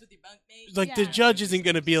Like works. Friends with your bunkmate. Like the Yeah. judge isn't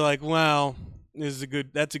going to be like, "Well,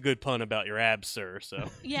 that's a good pun about your abs, sir." So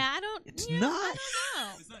Yeah, I don't. It's I not.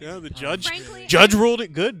 don't know. yeah, the judge Frankly, judge ruled it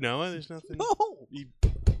good. No, there's nothing. No.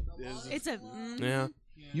 it's a Yeah.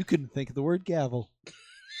 You couldn't think of the word gavel.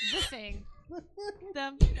 the thing.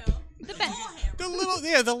 The The best. The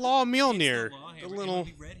law Mjolnir. It's the law The hammer, little. and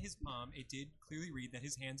when we read his palm, it did clearly read that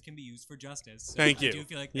his hands can be used for justice. So Thank I you. do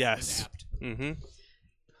feel like that Yes. was apt. Mm-hmm.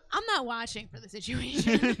 I'm not watching for the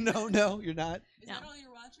situation. No, you're not. Is No. that all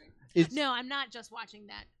you're watching? It's No, I'm not just watching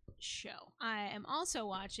that show. I am also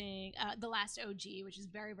watching The Last OG, which is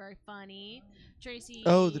very, very funny. Tracy.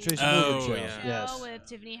 the Tracy Oh, Morgan show. yeah. show Yes. with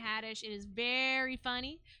Tiffany Haddish. It is very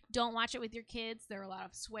funny. Don't watch it with your kids. There are a lot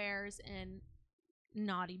of swears and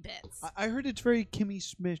naughty bits. I heard it's very Kimmy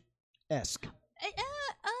Schmidt-esque.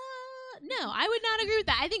 No, I would not agree with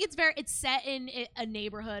that. I think it's set in a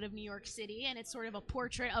neighborhood of New York City, and it's sort of a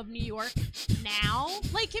portrait of New York now,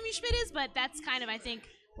 like Kimmy Schmidt is. But that's kind of, I think,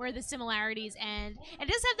 where the similarities end. It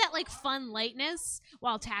does have that like fun lightness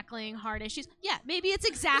while tackling hard issues. Yeah, maybe it's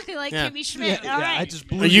exactly like Yeah. Kimmy Schmidt. Yeah, All yeah, right. I just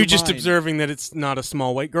blew Are you your just mind. observing that it's not a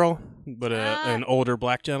small white girl, but an older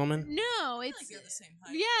black gentleman? No, I it's feel like they're the same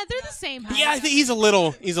height. yeah, they're the same height. Yeah, I think he's a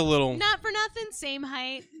little. Not for nothing, same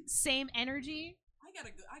height, same energy. I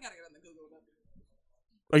gotta get on the Google about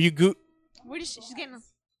it. Are you She's getting.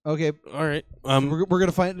 Okay, All right. we're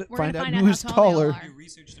gonna find We're out gonna find out who's how tall they taller, are.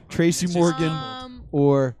 Tracy Morgan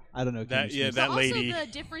or I don't know. That- Kimmy yeah, Schmidt. that also lady. the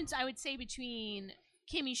difference I would say between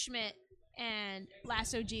Kimmy Schmidt and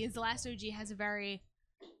Last OG is the Last OG has a very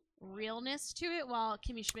realness to it, while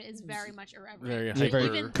Kimmy Schmidt is very much irreverent. Very Yeah, very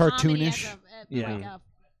Even cartoonish. comedy as Yeah. like a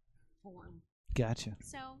form. Gotcha.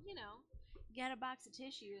 So, get a box of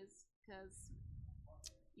tissues because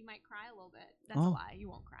you might cry a little bit. That's Oh. a lie. You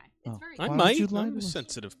won't cry. It's Oh. very I Why might. would you lie I'm to a us?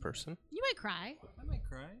 sensitive person. You might cry. I might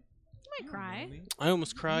cry. You might cry. I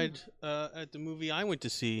almost cried at the movie I went to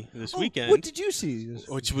see this Oh, weekend, what did you see?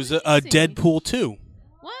 which was What a did you see? Deadpool 2.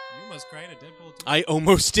 What? You almost cried at Deadpool 2. I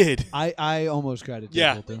almost did. I almost cried at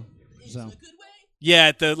Yeah. Deadpool too. So Yeah,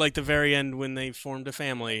 at the very end when they formed a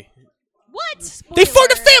family. What? They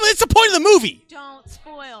formed a Spoiler. family. That's the point of the movie. Don't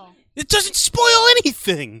spoil. It doesn't spoil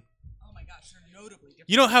anything. Oh my gosh, they're notably different.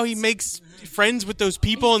 You know how he makes friends with those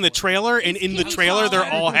people in the trailer, and in the trailer they're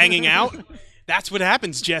all hanging out? That's what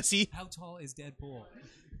happens, Jesse. How tall is Deadpool?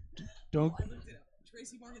 don't. I looked it up.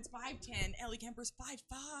 Tracy Morgan's 5'10", Ellie Kemper's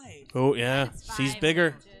 5'5". Oh, yeah. That's She's 5 bigger.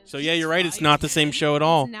 inches. So, yeah, you're right. It's not the same show at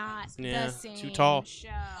all. It's not Yeah, the same too tall. show.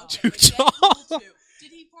 Too Okay, tall. Deadpool 2.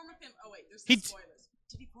 Did he form a family? Oh wait, there's no He- spoilers.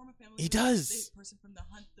 Did he form a family? He with does. The person from the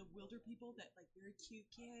Hunt the Wilder People, that like very cute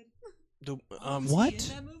kid. What? In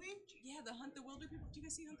that movie? Yeah, the Hunt the Wilder People. Do you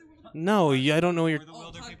guys see Hunt the Wilder People? No, I don't know what you're... Or the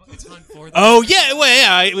Wilder people? It's Hunt for the Oh, yeah.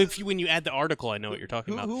 Well, yeah. When you add the article, I know what you're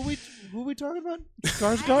talking about. Who we talking about? I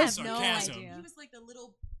Skarsgård? have no Sarcasm. idea. He was like the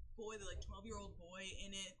little boy, the like 12-year-old boy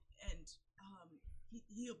in it, and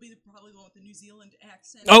he'll be probably the one with the New Zealand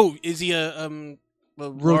accent. Oh, is he a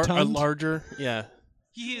Rotund? larger? Yeah.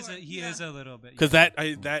 He is a little bit. Because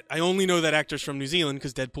I only know that actor's from New Zealand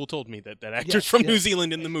because Deadpool told me that actor's from New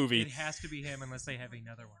Zealand in the movie. It has to be him unless they have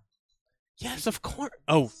another one. Yes, of course.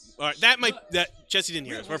 Oh, all right. That Jesse didn't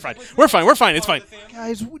hear us. We're fine. We're fine. It's fine.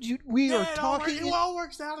 Guys, we are talking. It all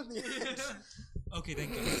works out in the end. Okay,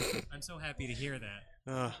 thank you. I'm so happy to hear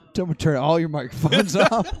that. Don't turn all your microphones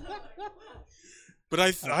off. But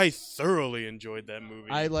I thoroughly enjoyed that movie.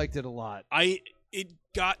 I liked it a lot. It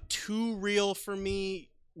got too real for me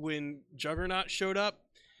when Juggernaut showed up,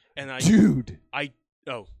 and Dude.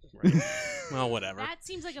 oh right. Well, whatever. That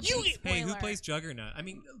seems like a big spoiler. Hey, who plays Juggernaut? I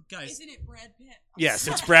mean, guys. Isn't it Brad Pitt? Yes,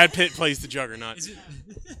 it's Brad Pitt plays the Juggernaut. Is it?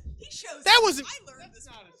 He shows. That up. wasn't- I learned this.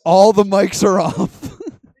 All the mics are off.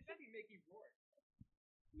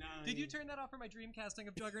 Did you turn that off for my dream casting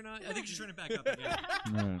of Juggernaut? I think you should turn it back up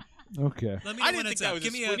again. Okay. Let me I know when didn't think it's that up. was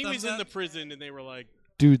Give me when a he was thumbs in up. the prison and they were like,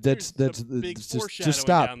 Dude, that's "There's a big just foreshadowing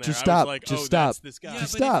stop. down there." Just I was stop. like, Just "Oh, stop. that's this guy." Yeah,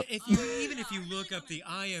 Just but stop. even if you look up the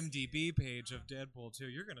IMDb page of Deadpool 2,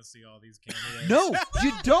 you're gonna see all these cameos. No,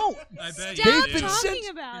 you don't. I bet Stop you They've been do. talking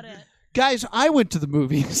sent- about it. Guys, I went to the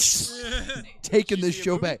movies. Taking Did you this see a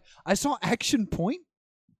show movie? back. I saw Action Point,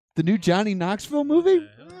 the new Johnny Knoxville movie.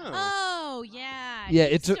 Oh. Oh yeah. Yeah,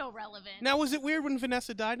 he's it's a- still relevant. Now, was it weird when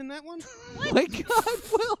Vanessa died in that one? My God,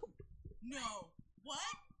 Will. No. What?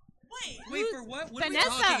 Wait. Wait for what? What Vanessa.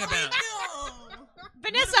 are we talking about? No.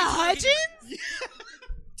 Vanessa Hudgens?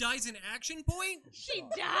 Dies in Action Point? She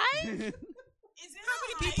died? Is it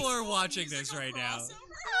How many people are watching this right now?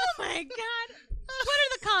 Oh my God. What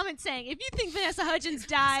are the comments saying? If you think Vanessa Hudgens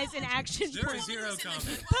dies in Action There are Point, zero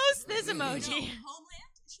comments. post this emoji. Homeland?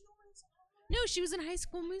 Is she not Vanessa Hudgens? No, she was in High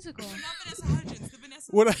School Musical. Not Vanessa Hudgens. The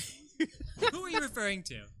Vanessa. What? Who are you referring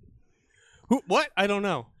to? What? I don't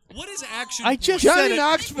know. What is Action I Point? just Johnny said it.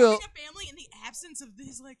 Knoxville. A family in the absence of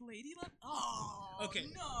his like lady. Oh. Okay.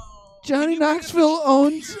 No. Johnny Knoxville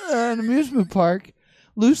owns an amusement park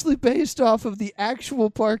loosely based off of the actual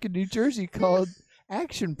park in New Jersey called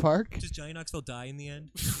Action Park. Does Johnny Knoxville die in the end?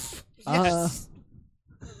 Yes.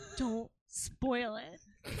 Don't spoil it.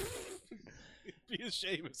 It'd be a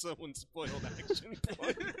shame if someone spoiled Action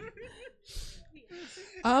Point.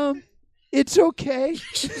 It's okay.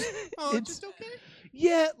 Oh, It's- just okay.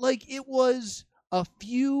 Yeah, like it was a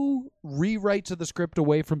few rewrites of the script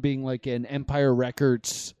away from being like an Empire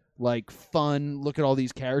Records like fun look at all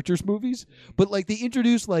these characters movies, but like they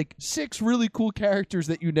introduced like 6 really cool characters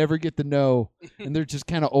that you never get to know and they're just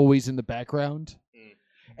kind of always in the background.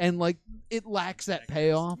 And like it lacks that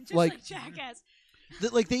payoff. Just Like like Jackass.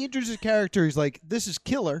 like they introduce a character. He's like, this is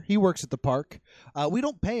Killer. He works at the park. We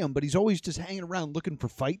don't pay him, but he's always just hanging around looking for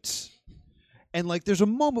fights. And like, there's a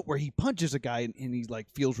moment where he punches a guy and he like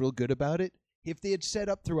feels real good about it. If they had set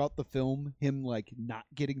up throughout the film him like not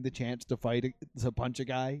getting the chance to to punch a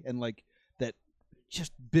guy and like that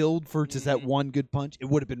just build for just that one good punch, it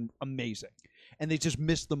would have been amazing. And they just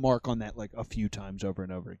missed the mark on that like a few times over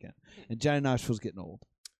and over again. And Johnny Knoxville's getting old.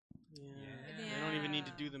 Yeah. They don't even need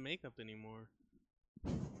to do the makeup anymore.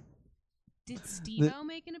 Did Steve-O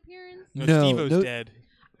make an appearance? No, No, Steve-O's no- dead.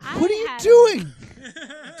 What are you had a- doing?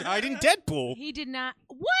 Died in Deadpool. He did not.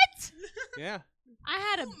 What? Yeah. I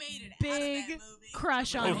had a Who made it out of that big movie?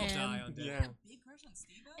 crush on Oh, him. die on Yeah. Deadpool. Big crush on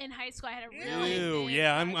Steve-O? In high school, I had a really Ew. big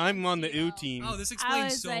Yeah, crush I'm on the Steve-O. ooh team. Oh, this I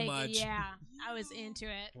explains was so like, much. yeah, I was into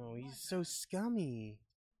it. Oh, he's so scummy.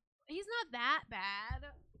 He's not that bad.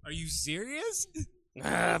 Are you serious?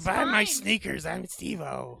 Buy It's my fine. sneakers. I'm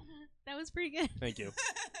Steve-O. That was pretty good. Thank you.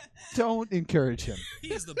 Don't encourage him.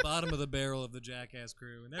 He is the bottom of the barrel of the Jackass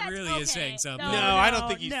crew, and that That's really okay. is saying something. No, I don't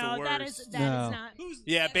think he's the no, That is, worst. that No. is not.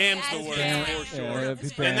 Yeah, Bam's the That's worst Bam. for Yeah, sure. that'd be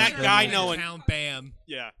And Bam. that guy Bam. no one- Count Bam.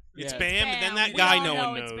 Yeah. It's Yeah. Bam, and then that We guy all no know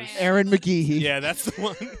one it's knows. Bam. Aaron McGee. Yeah, that's the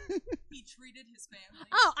one. He treated his family.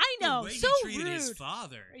 Oh, I know. The way So he treated rude. his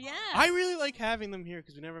father. Yeah. I really like having them here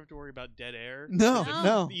because we never have to worry about dead air. No, No.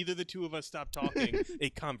 no. Either the two of us stop talking, a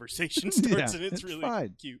conversation starts, Yeah, and it's it's really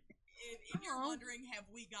fine. cute. If you're Aw. wondering, have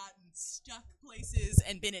we gotten stuck places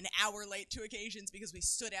and been an hour late to occasions because we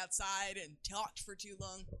stood outside and talked for too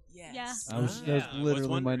long? Yes. Yeah. That was Yeah, I was literally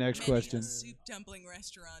my wondering. next Many question. a soup dumpling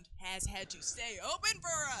restaurant has had to stay open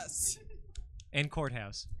for us. And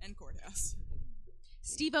Courthouse. And courthouse.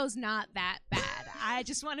 Steve-O's not that bad. I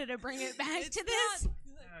just wanted to bring it back It's to this. not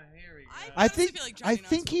good. I honestly think feel like I Johnny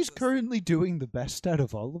think Knoxville he's was- currently doing the best out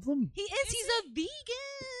of all of them. He is. He's a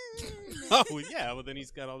vegan. Oh, yeah, well, then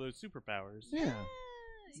he's got all those superpowers. Yeah.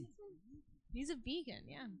 He's a vegan.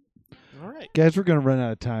 Yeah. All right. Guys, we're gonna run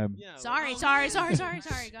out of time. Yeah, Sorry. Oh, Sorry. yeah. Sorry. Sorry.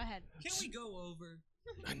 Sorry. Go ahead. Can we go over?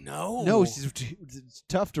 No. No, it's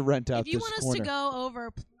tough to rent out If you this want us corner. to go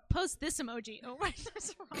over, post this emoji. Oh, wait, that's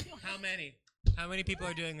the wrong one. How many? How many people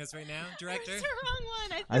are doing this right now, director? That's the wrong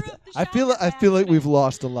one. I, threw up the I feel shower I feel like basket. we've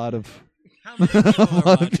lost a lot of How many people a are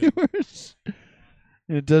lot of watching? viewers.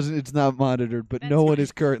 It doesn't. It's not monitored, but That's no one fine.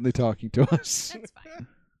 is currently talking to us. That's fine.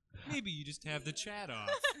 Maybe you just have the chat off.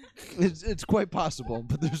 It's quite possible,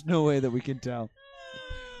 but there's no way that we can tell.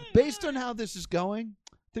 Based on how this is going,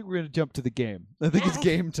 I think we're gonna jump to the game. I think it's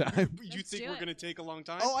game time. You Let's think do we're it. going to take a long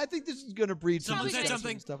time? Oh, I think this is gonna breed some Someone said discussion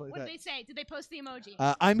something. and stuff like What that. did they say? Did they post the emoji?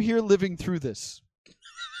 I'm here living through this.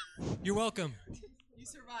 You're welcome. You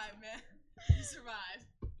survived, man. You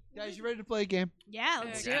survived. Guys, you ready to play a game? Yeah,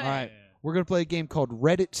 let's do it. All right. We're gonna play a game called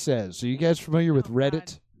Reddit Says. Are you guys familiar with Oh, Reddit?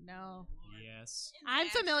 God, no. Yes. I'm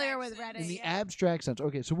familiar with Reddit. In the yeah. abstract sense.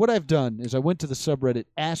 Okay, so what I've done is I went to the subreddit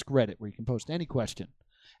Ask Reddit, where you can post any question,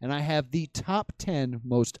 and I have the top 10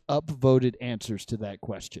 most upvoted answers to that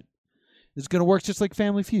question. It's going to work just like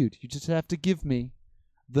Family Feud. You just have to give me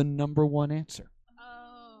the number one answer.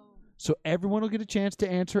 Oh. So everyone will get a chance to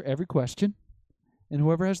answer every question, and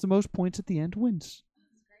whoever has the most points at the end wins.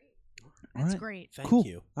 All That's right. great. Thank Cool.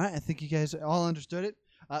 you. All right, I think you guys all understood it.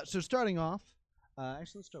 So starting off,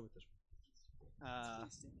 actually, let's start with this one.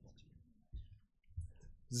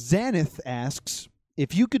 Xaneth asks,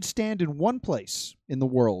 if you could stand in one place in the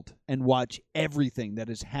world and watch everything that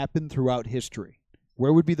has happened throughout history,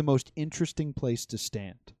 where would be the most interesting place to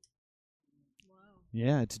stand?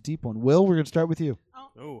 Yeah, it's a deep one. Will, we're going to start with you.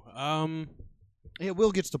 Oh, Yeah,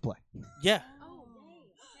 Will gets to play. yeah. Oh,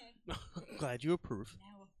 okay. Glad you approve.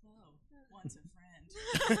 Now a foe, once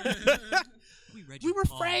a friend. We read We your were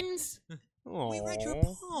palm. friends. We read your Aw.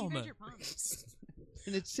 palm. You read your palm.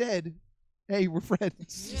 And it said, hey, we're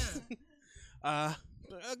friends. Yeah.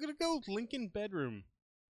 I'm gonna go with Lincoln Bedroom.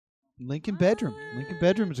 Lincoln Bedroom. Lincoln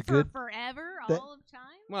Bedroom is a For good... forever, that- all of time.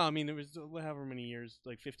 Well, I mean, it was however many years,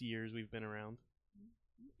 like 50 years we've been around.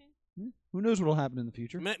 Who knows what will happen in the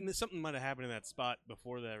future? Something might have happened in that spot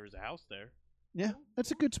before there was a house there. Yeah,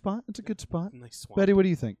 that's a good spot. That's a good spot. Nice swamp. Betty, what do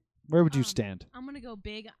you think? Where would you Um, stand? I'm gonna go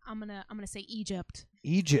big. I'm gonna say Egypt.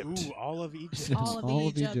 Egypt. Ooh, all of Egypt. All of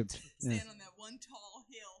Egypt. Yeah. Stand on that one tall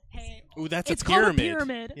hill. Hey, Ooh, that's it's a called pyramid. a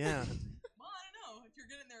pyramid. Yeah. Well, I don't know. If you're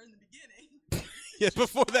getting there in the beginning. Yeah.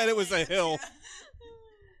 Before that, it was a hill.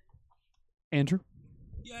 Andrew?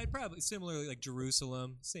 Yeah, I'd probably similarly like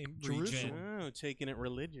Jerusalem, same region. Jerusalem. Oh, taking it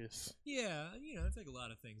religious. Yeah, I think a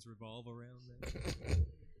lot of things revolve around that.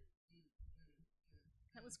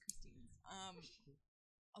 That was Christine's.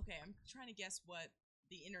 Okay, I'm trying to guess what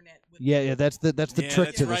the internet would. Yeah, that's the Yeah, trick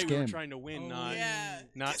that's to right. this We were game. trying to win, Oh, not Yeah.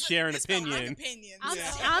 not It's- share an it's about opinion. opinions. I'm,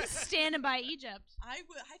 Yeah. I'm standing by Egypt. I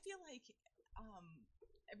feel like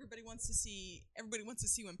everybody wants to see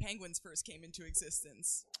when penguins first came into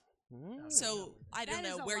existence. Mm. So I don't That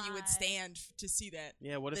is know a where you would lie. stand to see that.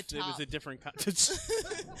 Yeah, what if the it was a top. different no,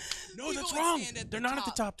 People that's would wrong. stand at They're the not at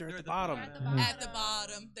the top. top. They're at the bottom. At the bottom. At the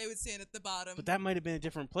bottom, they would stand at the bottom. But that might have been a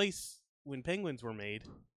different place when penguins were made.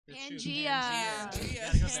 Pangea.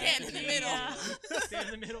 Pangea. Stand in the middle.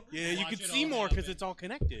 Stand in the middle. Yeah, you Watch can it see all more happen. because it's all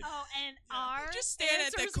connected. Oh, and our Just stand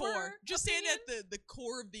at the answers core. were Just stand opinion? at the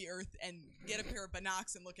core of the earth and get a pair of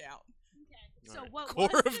binocs and look out. Okay. So Alright. what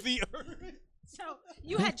Core was of the earth. So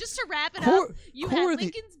you had, just to wrap it Core- up, you core had of the-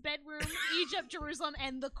 Lincoln's bedroom, Egypt, Jerusalem,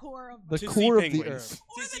 and the core of The To see core of the penguins. earth.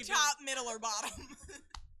 Or the top, middle, or bottom.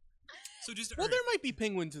 So just Well, Earth. there might be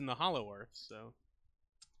penguins in the hollow Earth. So.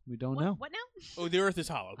 We don't what, know. what now? Oh, the Earth is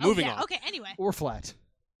hollow. Oh, Moving yeah, on. Okay, anyway. Or flat.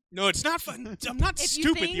 No, it's not fun. I'm not If you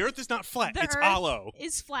stupid. think The Earth is not flat. the It's Earth hollow.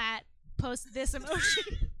 is flat. Post this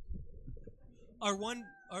emoji. Our one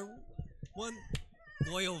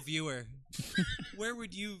loyal viewer. Where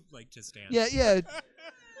would you like to stand? Yeah.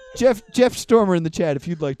 Jeff Stormer in the chat, if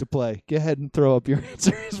you'd like to play, go ahead and throw up your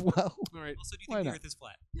answer as well. All right. Also, do you Why think the not? Earth is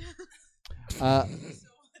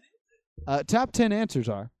flat? Top 10 answers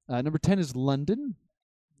are number 10 is London.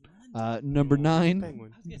 Number 9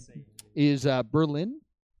 Penguin. is Berlin.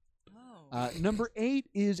 Oh. Number 8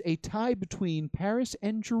 is a tie between Paris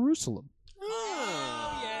and Jerusalem.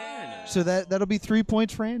 Oh, yeah. So that'll be 3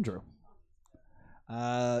 points for Andrew.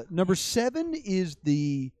 Number 7 is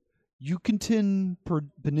the Yucatan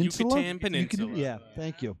Peninsula. Yucatan Peninsula. Yeah,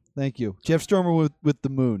 thank you. Jeff Stormer with the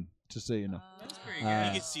moon, just so you know. That's pretty Uh, good.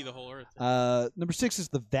 You can see the whole Earth. Number 6 is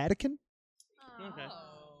the Vatican.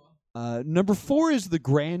 Okay. Number 4 is the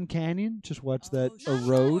Grand Canyon. Just watch that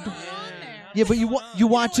erode. What's on there? Yeah, but you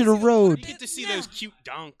watch it You know, erode. You get to see those cute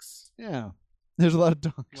donks. Yeah, there's a lot of A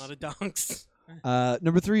donks. lot of donks.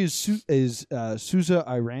 Number 3 is Susa,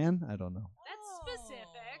 Iran. I don't know. That's specific.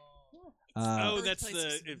 Uh, Oh, that's the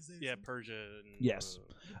Birthplace of Persia. And, Yes.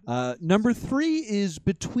 Number 3 is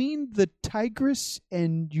between the Tigris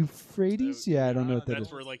and Euphrates. Yeah, I don't know what that That's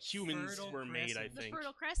is. where like humans Fertile were made, I Crescent. The think.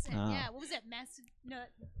 Fertile Crescent. Ah. Yeah. What was it?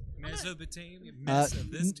 Mesopotamia.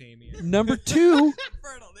 Mesopotamia. Number 2.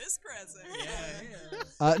 Fertile, this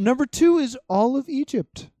crescent. Number 2 is all of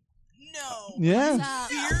Egypt. No. Yeah. What's up?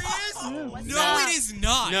 Serious? What's No, up? it is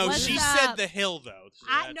not. No, What's she up? said the hill though. So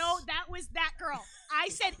I that's- know that was that girl. I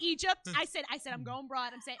said Egypt. I said I'm going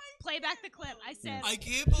broad. I'm saying play back the clip. I said I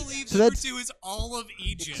can't believe So number that's- 2 is all of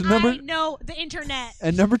Egypt. So number I know the internet.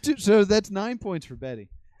 and number 2. So that's 9 points for Betty.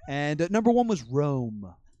 And number 1 was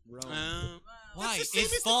Rome. Why? That's the same It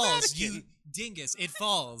as the falls, Vatican. you dingus. It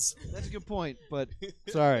falls. That's a good point, but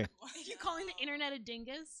sorry. Are you calling the internet a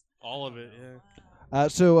dingus? All of it. Yeah.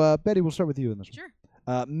 So Betty, we'll start with you in this one. Sure.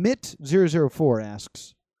 Mitt004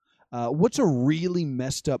 asks, what's a really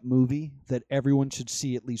messed up movie that everyone should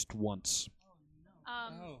see at least once?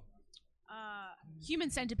 Human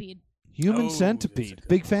Centipede. Human Oh, that's a Centipede. good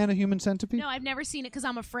Big fan of Human Centipede? No, I've never seen it because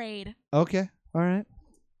I'm afraid. Okay. All right.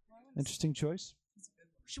 Interesting choice.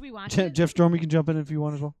 Should we watch it? Jeff Storm, you can jump in if you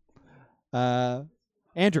want as well.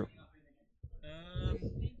 Andrew.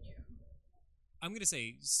 I'm gonna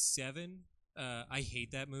say 7. I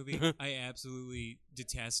hate that movie. I absolutely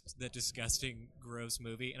detest that disgusting, gross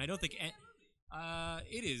movie, and I don't think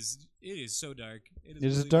it is so dark. It is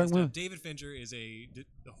a really dark messed up. movie. David Fincher is a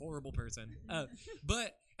horrible person.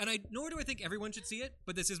 Nor do I think everyone should see it.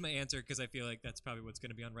 But this is my answer because I feel like that's probably what's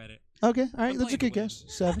gonna be on Reddit. Okay. All right. I'm That's a playing good to win. guess.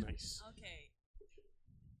 7. Nice. Okay.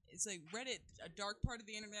 It's like Reddit, a dark part of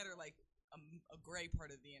the internet, or like a gray part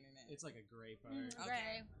of the internet. It's like a gray part. Okay.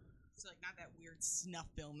 Gray. So like not that weird snuff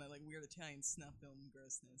film, that like weird Italian snuff film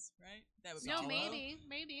grossness, right? That would be No, too maybe. low.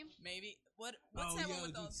 Maybe. What's Oh, that yeah, one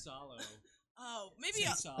with dude, those? Salo. Oh, maybe. Say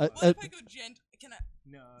What Salo. if I go gent? Can I?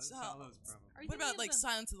 No, Salo. Salo's problem. Are you What thinking about of like the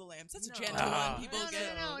Silence of the Lambs? That's a No. gent Ah. one. People No, no,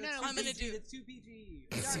 get. no, no, no. I'm gonna do It's too PG.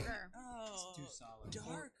 darker? Oh, It's too solid.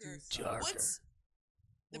 darker. Darker. What's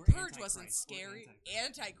the Or Purge wasn't Antichrist. Or scary. Antichrist.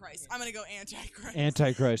 Antichrist. I'm gonna go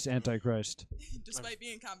Antichrist. Antichrist. Despite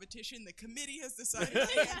being in competition, the committee has decided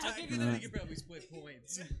Antichrist. We could probably split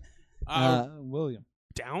points. William.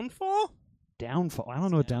 Downfall? Downfall. I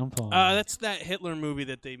don't know what Downfall is. That's that Hitler movie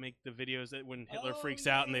that they make the videos that when Hitler freaks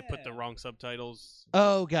out and they put the wrong subtitles.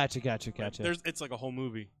 Oh, gotcha. It's like a whole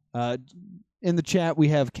movie. In the chat, we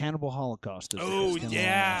have Cannibal Holocaust. As Oh as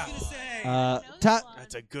yeah, top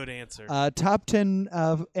that's a good answer. top 10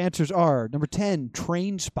 answers are number 10,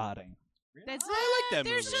 Train Spotting. That's I like that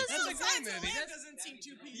there's movie. Just That's a great Silence of the movie. Lambs That doesn't seem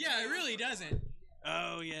too PG. Yeah, it really doesn't.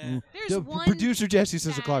 Oh yeah. there's The one producer Jesse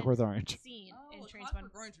says a bad Clockwork Orange. scene in Oh, Trainspotting.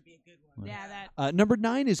 Clockwork Orange would be a good one. Yeah, that Number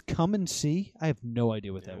 9 is Come and See. I have no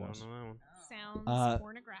idea what Yeah, that I was. don't know that one. sounds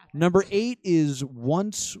pornographic. Number 8 is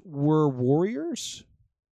Once Were Warriors.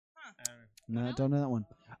 No, I don't know that one.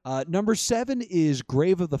 Number 7 is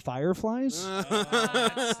Grave of the Fireflies.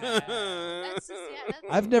 That's just, yeah, that's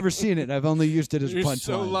I've never seen it. I've only used it as a You're punchline.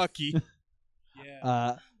 so lucky. Yeah.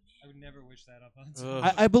 Uh, I would never wish that up on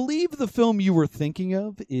Ugh. I believe the film you were thinking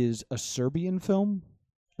of is a Serbian film.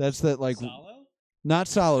 That's that like Solo? not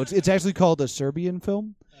Solo. It's actually called a Serbian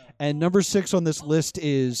film. And number 6 on this list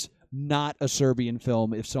is not a Serbian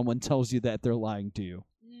film. If someone tells you that, they're lying to you.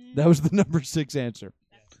 That was the number 6 answer.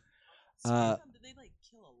 Did they like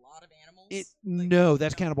kill a lot of animals? No,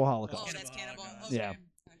 that's Cannibal Oh, Holocaust. that's cannibal. Okay. Okay. Yeah.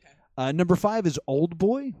 Okay. Number 5 is Old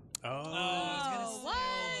Boy. I was gonna say, what?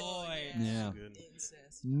 oh boy. Yeah. Good.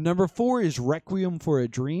 Incest. Number 4 is Requiem for a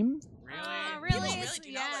Dream. Really? People really It's-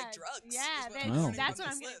 do not like drugs, Yeah, is what that's, I'm learning that's from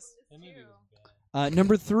what I'm this getting. list. That movie was bad.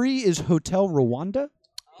 Number 3 is Hotel Rwanda.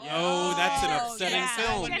 Oh, that's an upsetting yeah.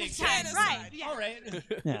 film. Genocide, right? Yeah. All right.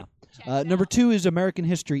 Yeah. Check it Number out. 2 is American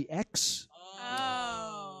History X.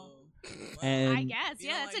 Oh. And I guess, You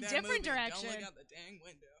yeah, don't it's like a that different movie, direction. Don't look out the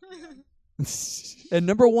dang window. and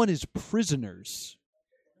number 1 is Prisoners.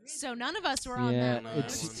 So none of us were on Yeah, that one.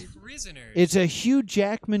 it's- Prisoners. It's a Hugh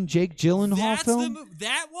Jackman, Jake Gyllenhaal That's film.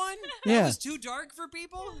 that one? Yeah. That was too dark for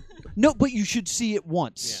people? No, but you should see it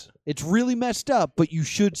once. It's really messed up, but you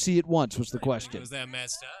should see it once. Was the question? Was that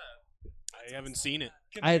messed up? I haven't seen it.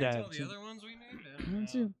 I'd Compared to have all the seen- other ones we named? I haven't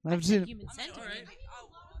seen it. I haven't seen it. Human centipede. Alright.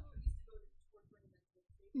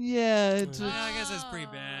 Yeah, it's I guess that's pretty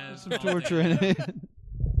bad. some torture in it.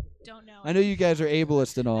 Don't know. I know you guys are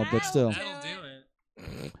ableist and all, but still. That'll do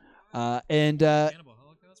it. And Cannibal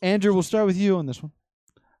Holocaust? Andrew, we'll start with you on this one.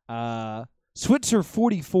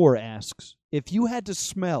 Switzer44 asks, if you had to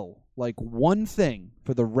smell like one thing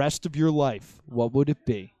for the rest of your life, what would it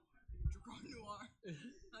be? Grand Noir.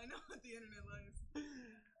 I know what the internet likes.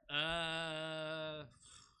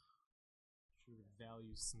 Should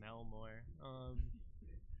value smell more.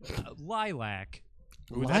 Lilac.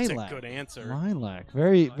 Ooh, that's a Lilac. good answer. Lilac.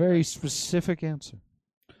 Very, very specific answer.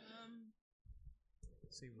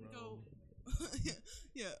 Say Go. Rome.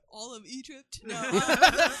 Yeah, all of Egypt. No.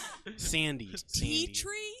 Sandy. Tea Sandy.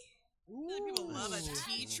 tree. I feel like people love a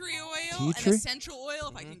tea tree oil Tea and tree? essential oil.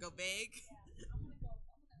 If I can go vague.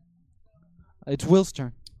 It's Will's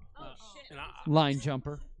turn. And Line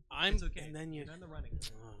jumper. I'm It's okay. and then you. You're in the running.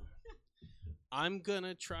 I'm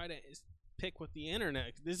gonna try to pick with the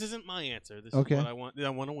internet. This isn't my answer. This Okay. is what I want. I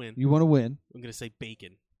want to win. You want to win. I'm gonna say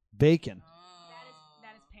bacon. Bacon.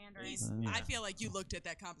 That is pandering. He's- Yeah. I feel like you looked at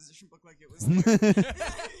that composition book like it was there.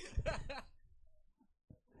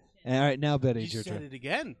 All right, now Betty, You it's your said turn. it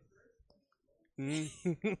again.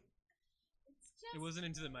 It wasn't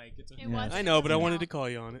into the mic. It's It Yeah. was. I know, but I No. wanted to call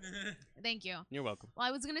you on it. Thank you. You're welcome. Well,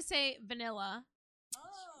 I was gonna say vanilla. Oh.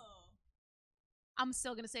 I'm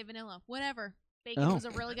still gonna say vanilla. Whatever. Bacon Oh. was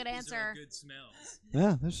a really good These are all answer. good smells.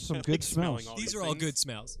 Yeah, there's some I good like smelling smells. all These good are all things. good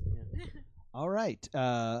smells. All right.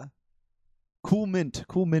 Cool mint.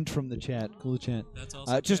 Cool mint from the chat. Cool chat. That's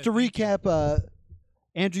also Just to good. Thank you. recap,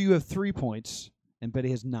 Andrew, you have 3 points, and Betty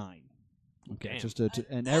has 9. Okay, Damn. just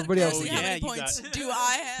and everybody else. Oh, How yeah, many you points got- do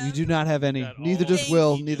I have? You do not have any. Got Neither all does Thank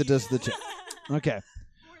Will. you. Neither does the chat. Okay.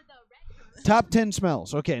 Top 10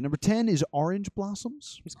 smells. Okay, number 10 is orange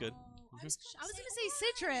blossoms. It's good. I was gonna say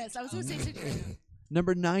citrus. I was gonna say citrus.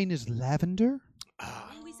 Number 9 is lavender.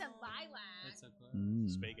 Ah, And we said lilac. That's so close. Mm.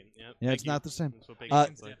 it's bacon. Yep. Yeah, Thank it's you. not the same. That's what Uh,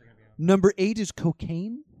 bacon's like. Number 8 is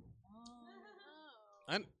cocaine.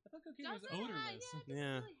 I'm, I thought cocaine was Doesn't odorless.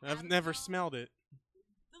 yeah, I've never smelled it.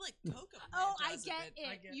 I feel like cocoa Oh, plant I does a get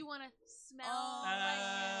bit. it. You want to smell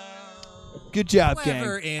Oh. like Good job,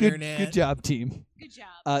 Clever gang. internet. Good job, team. Good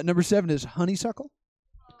job. Number 7 is honeysuckle.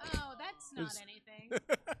 Oh, that's not anything.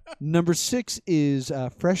 Number 6 is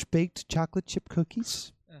fresh baked chocolate chip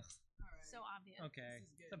cookies. So obvious. Okay.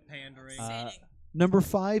 The pandering. Number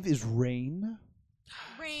 5 is rain.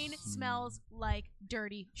 Rain smells like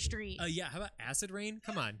dirty street. Yeah, how about acid rain?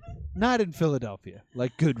 Come on. Not in Philadelphia,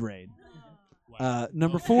 like good rain. Wow.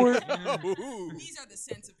 Number 4, Ooh. These are the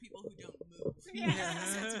scents of people who don't move. The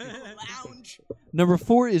scents of people who lounge. number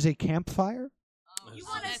 4 is a campfire. You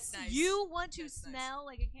Oh, want that's nice. You want to That's nice. smell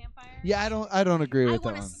like a campfire? Yeah, I don't agree I with that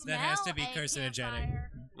want to one. smell That has to be a carcinogenic.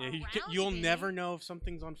 campfire Yeah, around you'll me. never know if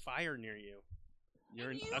something's on fire near you.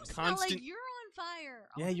 You're And in you a smell constant. like you're on fire.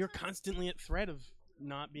 all Yeah, the you're time. constantly at threat of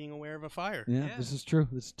not being aware of a fire. Yeah, Yeah. this is true.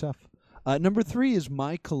 This is tough. Number 3 is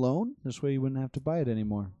my cologne. This way you wouldn't have to buy it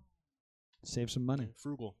anymore. Save some money.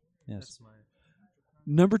 Frugal. Yes. That's smart.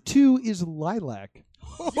 Number 2 is lilac.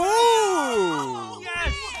 Oh!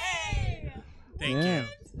 Thank Yeah.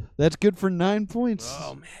 you. That's good for 9 points.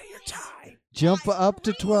 Oh man, you're tied. Jump up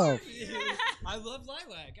to 12. I love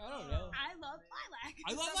lilac. I don't know. I love lilac.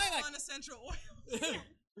 I love Number lilac. one essential oil.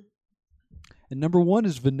 And number 1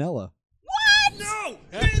 is vanilla. No!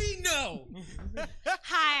 Betty, no!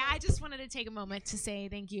 Hi, I just wanted to take a moment to say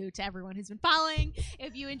thank you to everyone who's been following.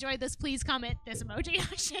 If you enjoyed this, please comment this emoji.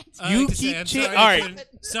 Oh, shit. You like to say keep I'm cha- sorry all I right.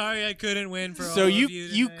 couldn't- Sorry I couldn't win for So all you of you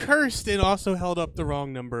you tonight. cursed and also held up the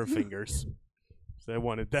wrong number of fingers. So I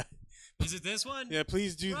wanted that. Is it this one? Yeah,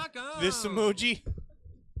 please do Rock on. this emoji.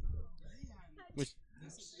 Which,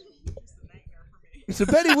 So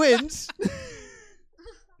Betty wins, I'm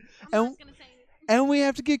And- not gonna say anything. and we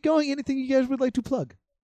have to get going. Anything you guys would like to plug?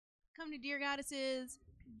 Come to Dear Goddesses,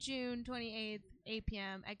 June 28th, 8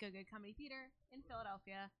 p.m. at Go Good Comedy Theater in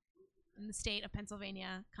Philadelphia, in the state of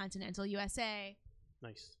Pennsylvania, continental USA,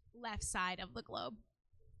 nice. left side of the globe.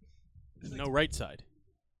 No right side.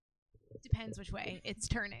 Depends which way it's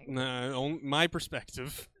turning. My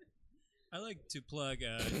perspective. I like to plug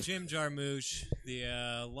Jim Jarmusch, the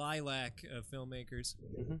lilac of filmmakers.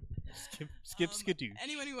 Skip skidoo.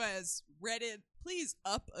 Anyone who has read it, please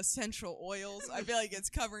up essential oils. I feel like it's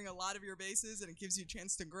covering a lot of your bases and it gives you a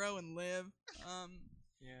chance to grow and live.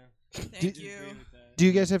 Yeah. Thank you. Do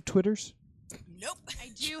you guys have Twitters? Nope. I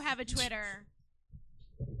do have a Twitter.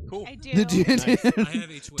 Cool. I do. Do, I have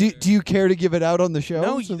a Twitter. do you care to give it out on the show?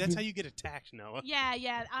 No, So that's if how you get attacked, Noah.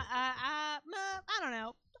 Yeah. I don't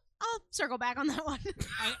know. I'll circle back on that one.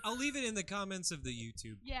 I'll leave it in the comments of the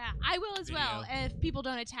YouTube. Yeah, I will as well. Video. If people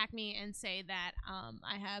don't attack me and say that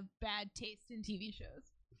I have bad taste in TV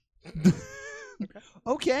shows.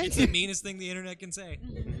 Okay. It's the meanest thing the internet can say.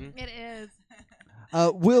 It is.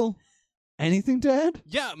 Will, anything to add?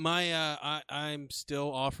 Yeah, I'm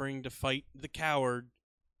still offering to fight the coward,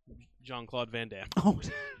 Jean-Claude Van Damme. Oh,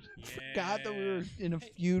 I forgot that we were in a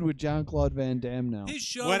feud with Jean-Claude Van Damme now. His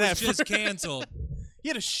show Whatever. was just canceled. He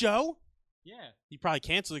had a show? Yeah. He probably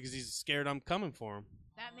canceled it because he's scared I'm coming for him.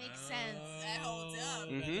 That makes sense. That holds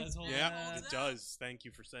up. Yeah, it does. Thank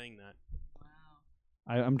you for saying that.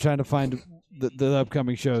 I'm trying to find the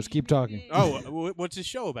upcoming shows. Keep talking. Oh, what's his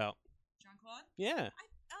show about? Jean Claude? Yeah.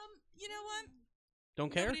 You know what?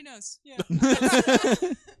 Don't care? Nobody knows. Yeah.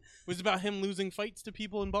 Was it about him losing fights to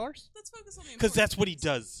people in bars? Let's focus on the Because important that's what he things.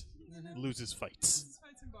 does. Loses fights.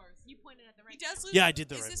 Fights in bars. You pointed at the right. He does lose. Yeah, I did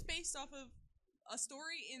the Is right this based off of a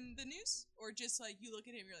story in the news, or just like you look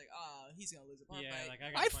at him, you're like, oh, he's gonna lose a bar fight?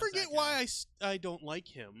 I forget why I don't like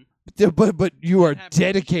him. But you are What happened in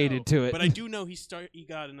the dedicated show. to it. But I do know he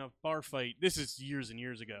got in a bar fight. This is years and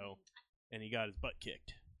years ago, and he got his butt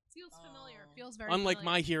kicked. Feels familiar. Feels very. Unlike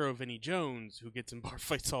familiar. my hero Vinnie Jones, who gets in bar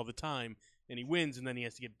fights all the time, and he wins, and then he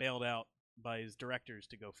has to get bailed out by his directors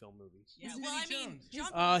to go film movies. Yeah, well, I mean,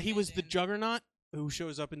 Jean-Claude He was the Van Damme- Juggernaut who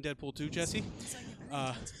shows up in Deadpool 2, Jesse. He's like a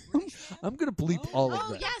Uh, British man. I'm gonna bleep all of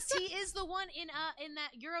Oh that. yes, he is the one in that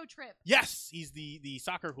Euro trip. Yes, he's the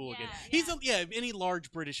soccer hooligan. Yeah, He's any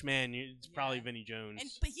large British man. It's probably Vinnie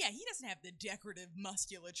Jones. But yeah, he doesn't have the decorative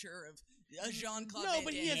musculature of a Jean-Claude No, Van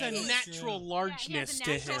but he Damme. has a Yeah, that's natural true. largeness yeah,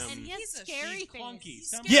 he has a to natural, him. and he has He's a- scary he's face. clunky. He's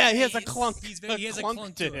Some- scary Yeah, he has a face. clunk. He has a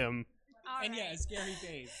clunk to to him. All And right. yeah, a scary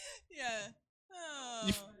face. Yeah. Oh.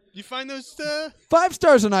 You find those? 5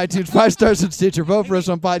 stars on iTunes, 5 stars on Stitcher. Vote for us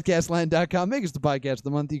on podcastland.com. Make us the podcast of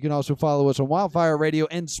the month. You can also follow us on Wildfire Radio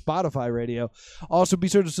and Spotify Radio. Also, be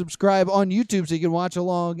sure to subscribe on YouTube so you can watch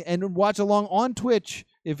along, and watch along on Twitch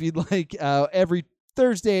if you'd like, every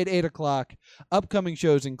Thursday at 8 o'clock. Upcoming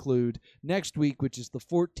shows include next week, which is the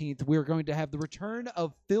 14th, we're going to have the return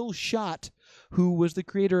of Phil Schott, who was the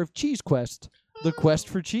creator of Cheese Quest, the quest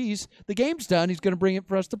for cheese. The game's done. He's going to bring it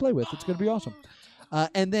for us to play with. It's going to be awesome.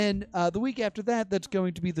 And then the week after that, that's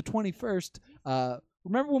going to be the 21st.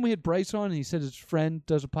 Remember when we had Bryce on and he said his friend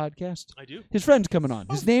does a podcast? I do. His friend's coming on.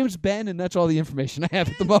 His name's Ben, and that's all the information I have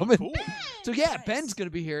at the moment. Cool. So, yeah, Ben's going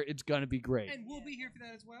to be here. It's going to be great. And we'll be here for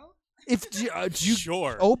that as well. If you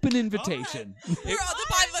Sure. open invitation. We're all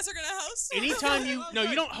the 5 of us are gonna host. Anytime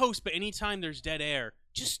you don't host, but anytime there's dead air,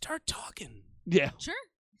 just start talking. Yeah. Sure.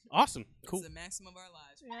 Awesome. Cool. It's the maximum of our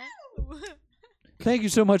lives. Yeah. Thank you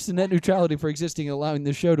so much to Net Neutrality for existing and allowing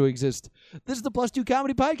this show to exist. This is the Plus 2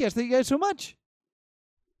 Comedy Podcast. Thank you guys so much.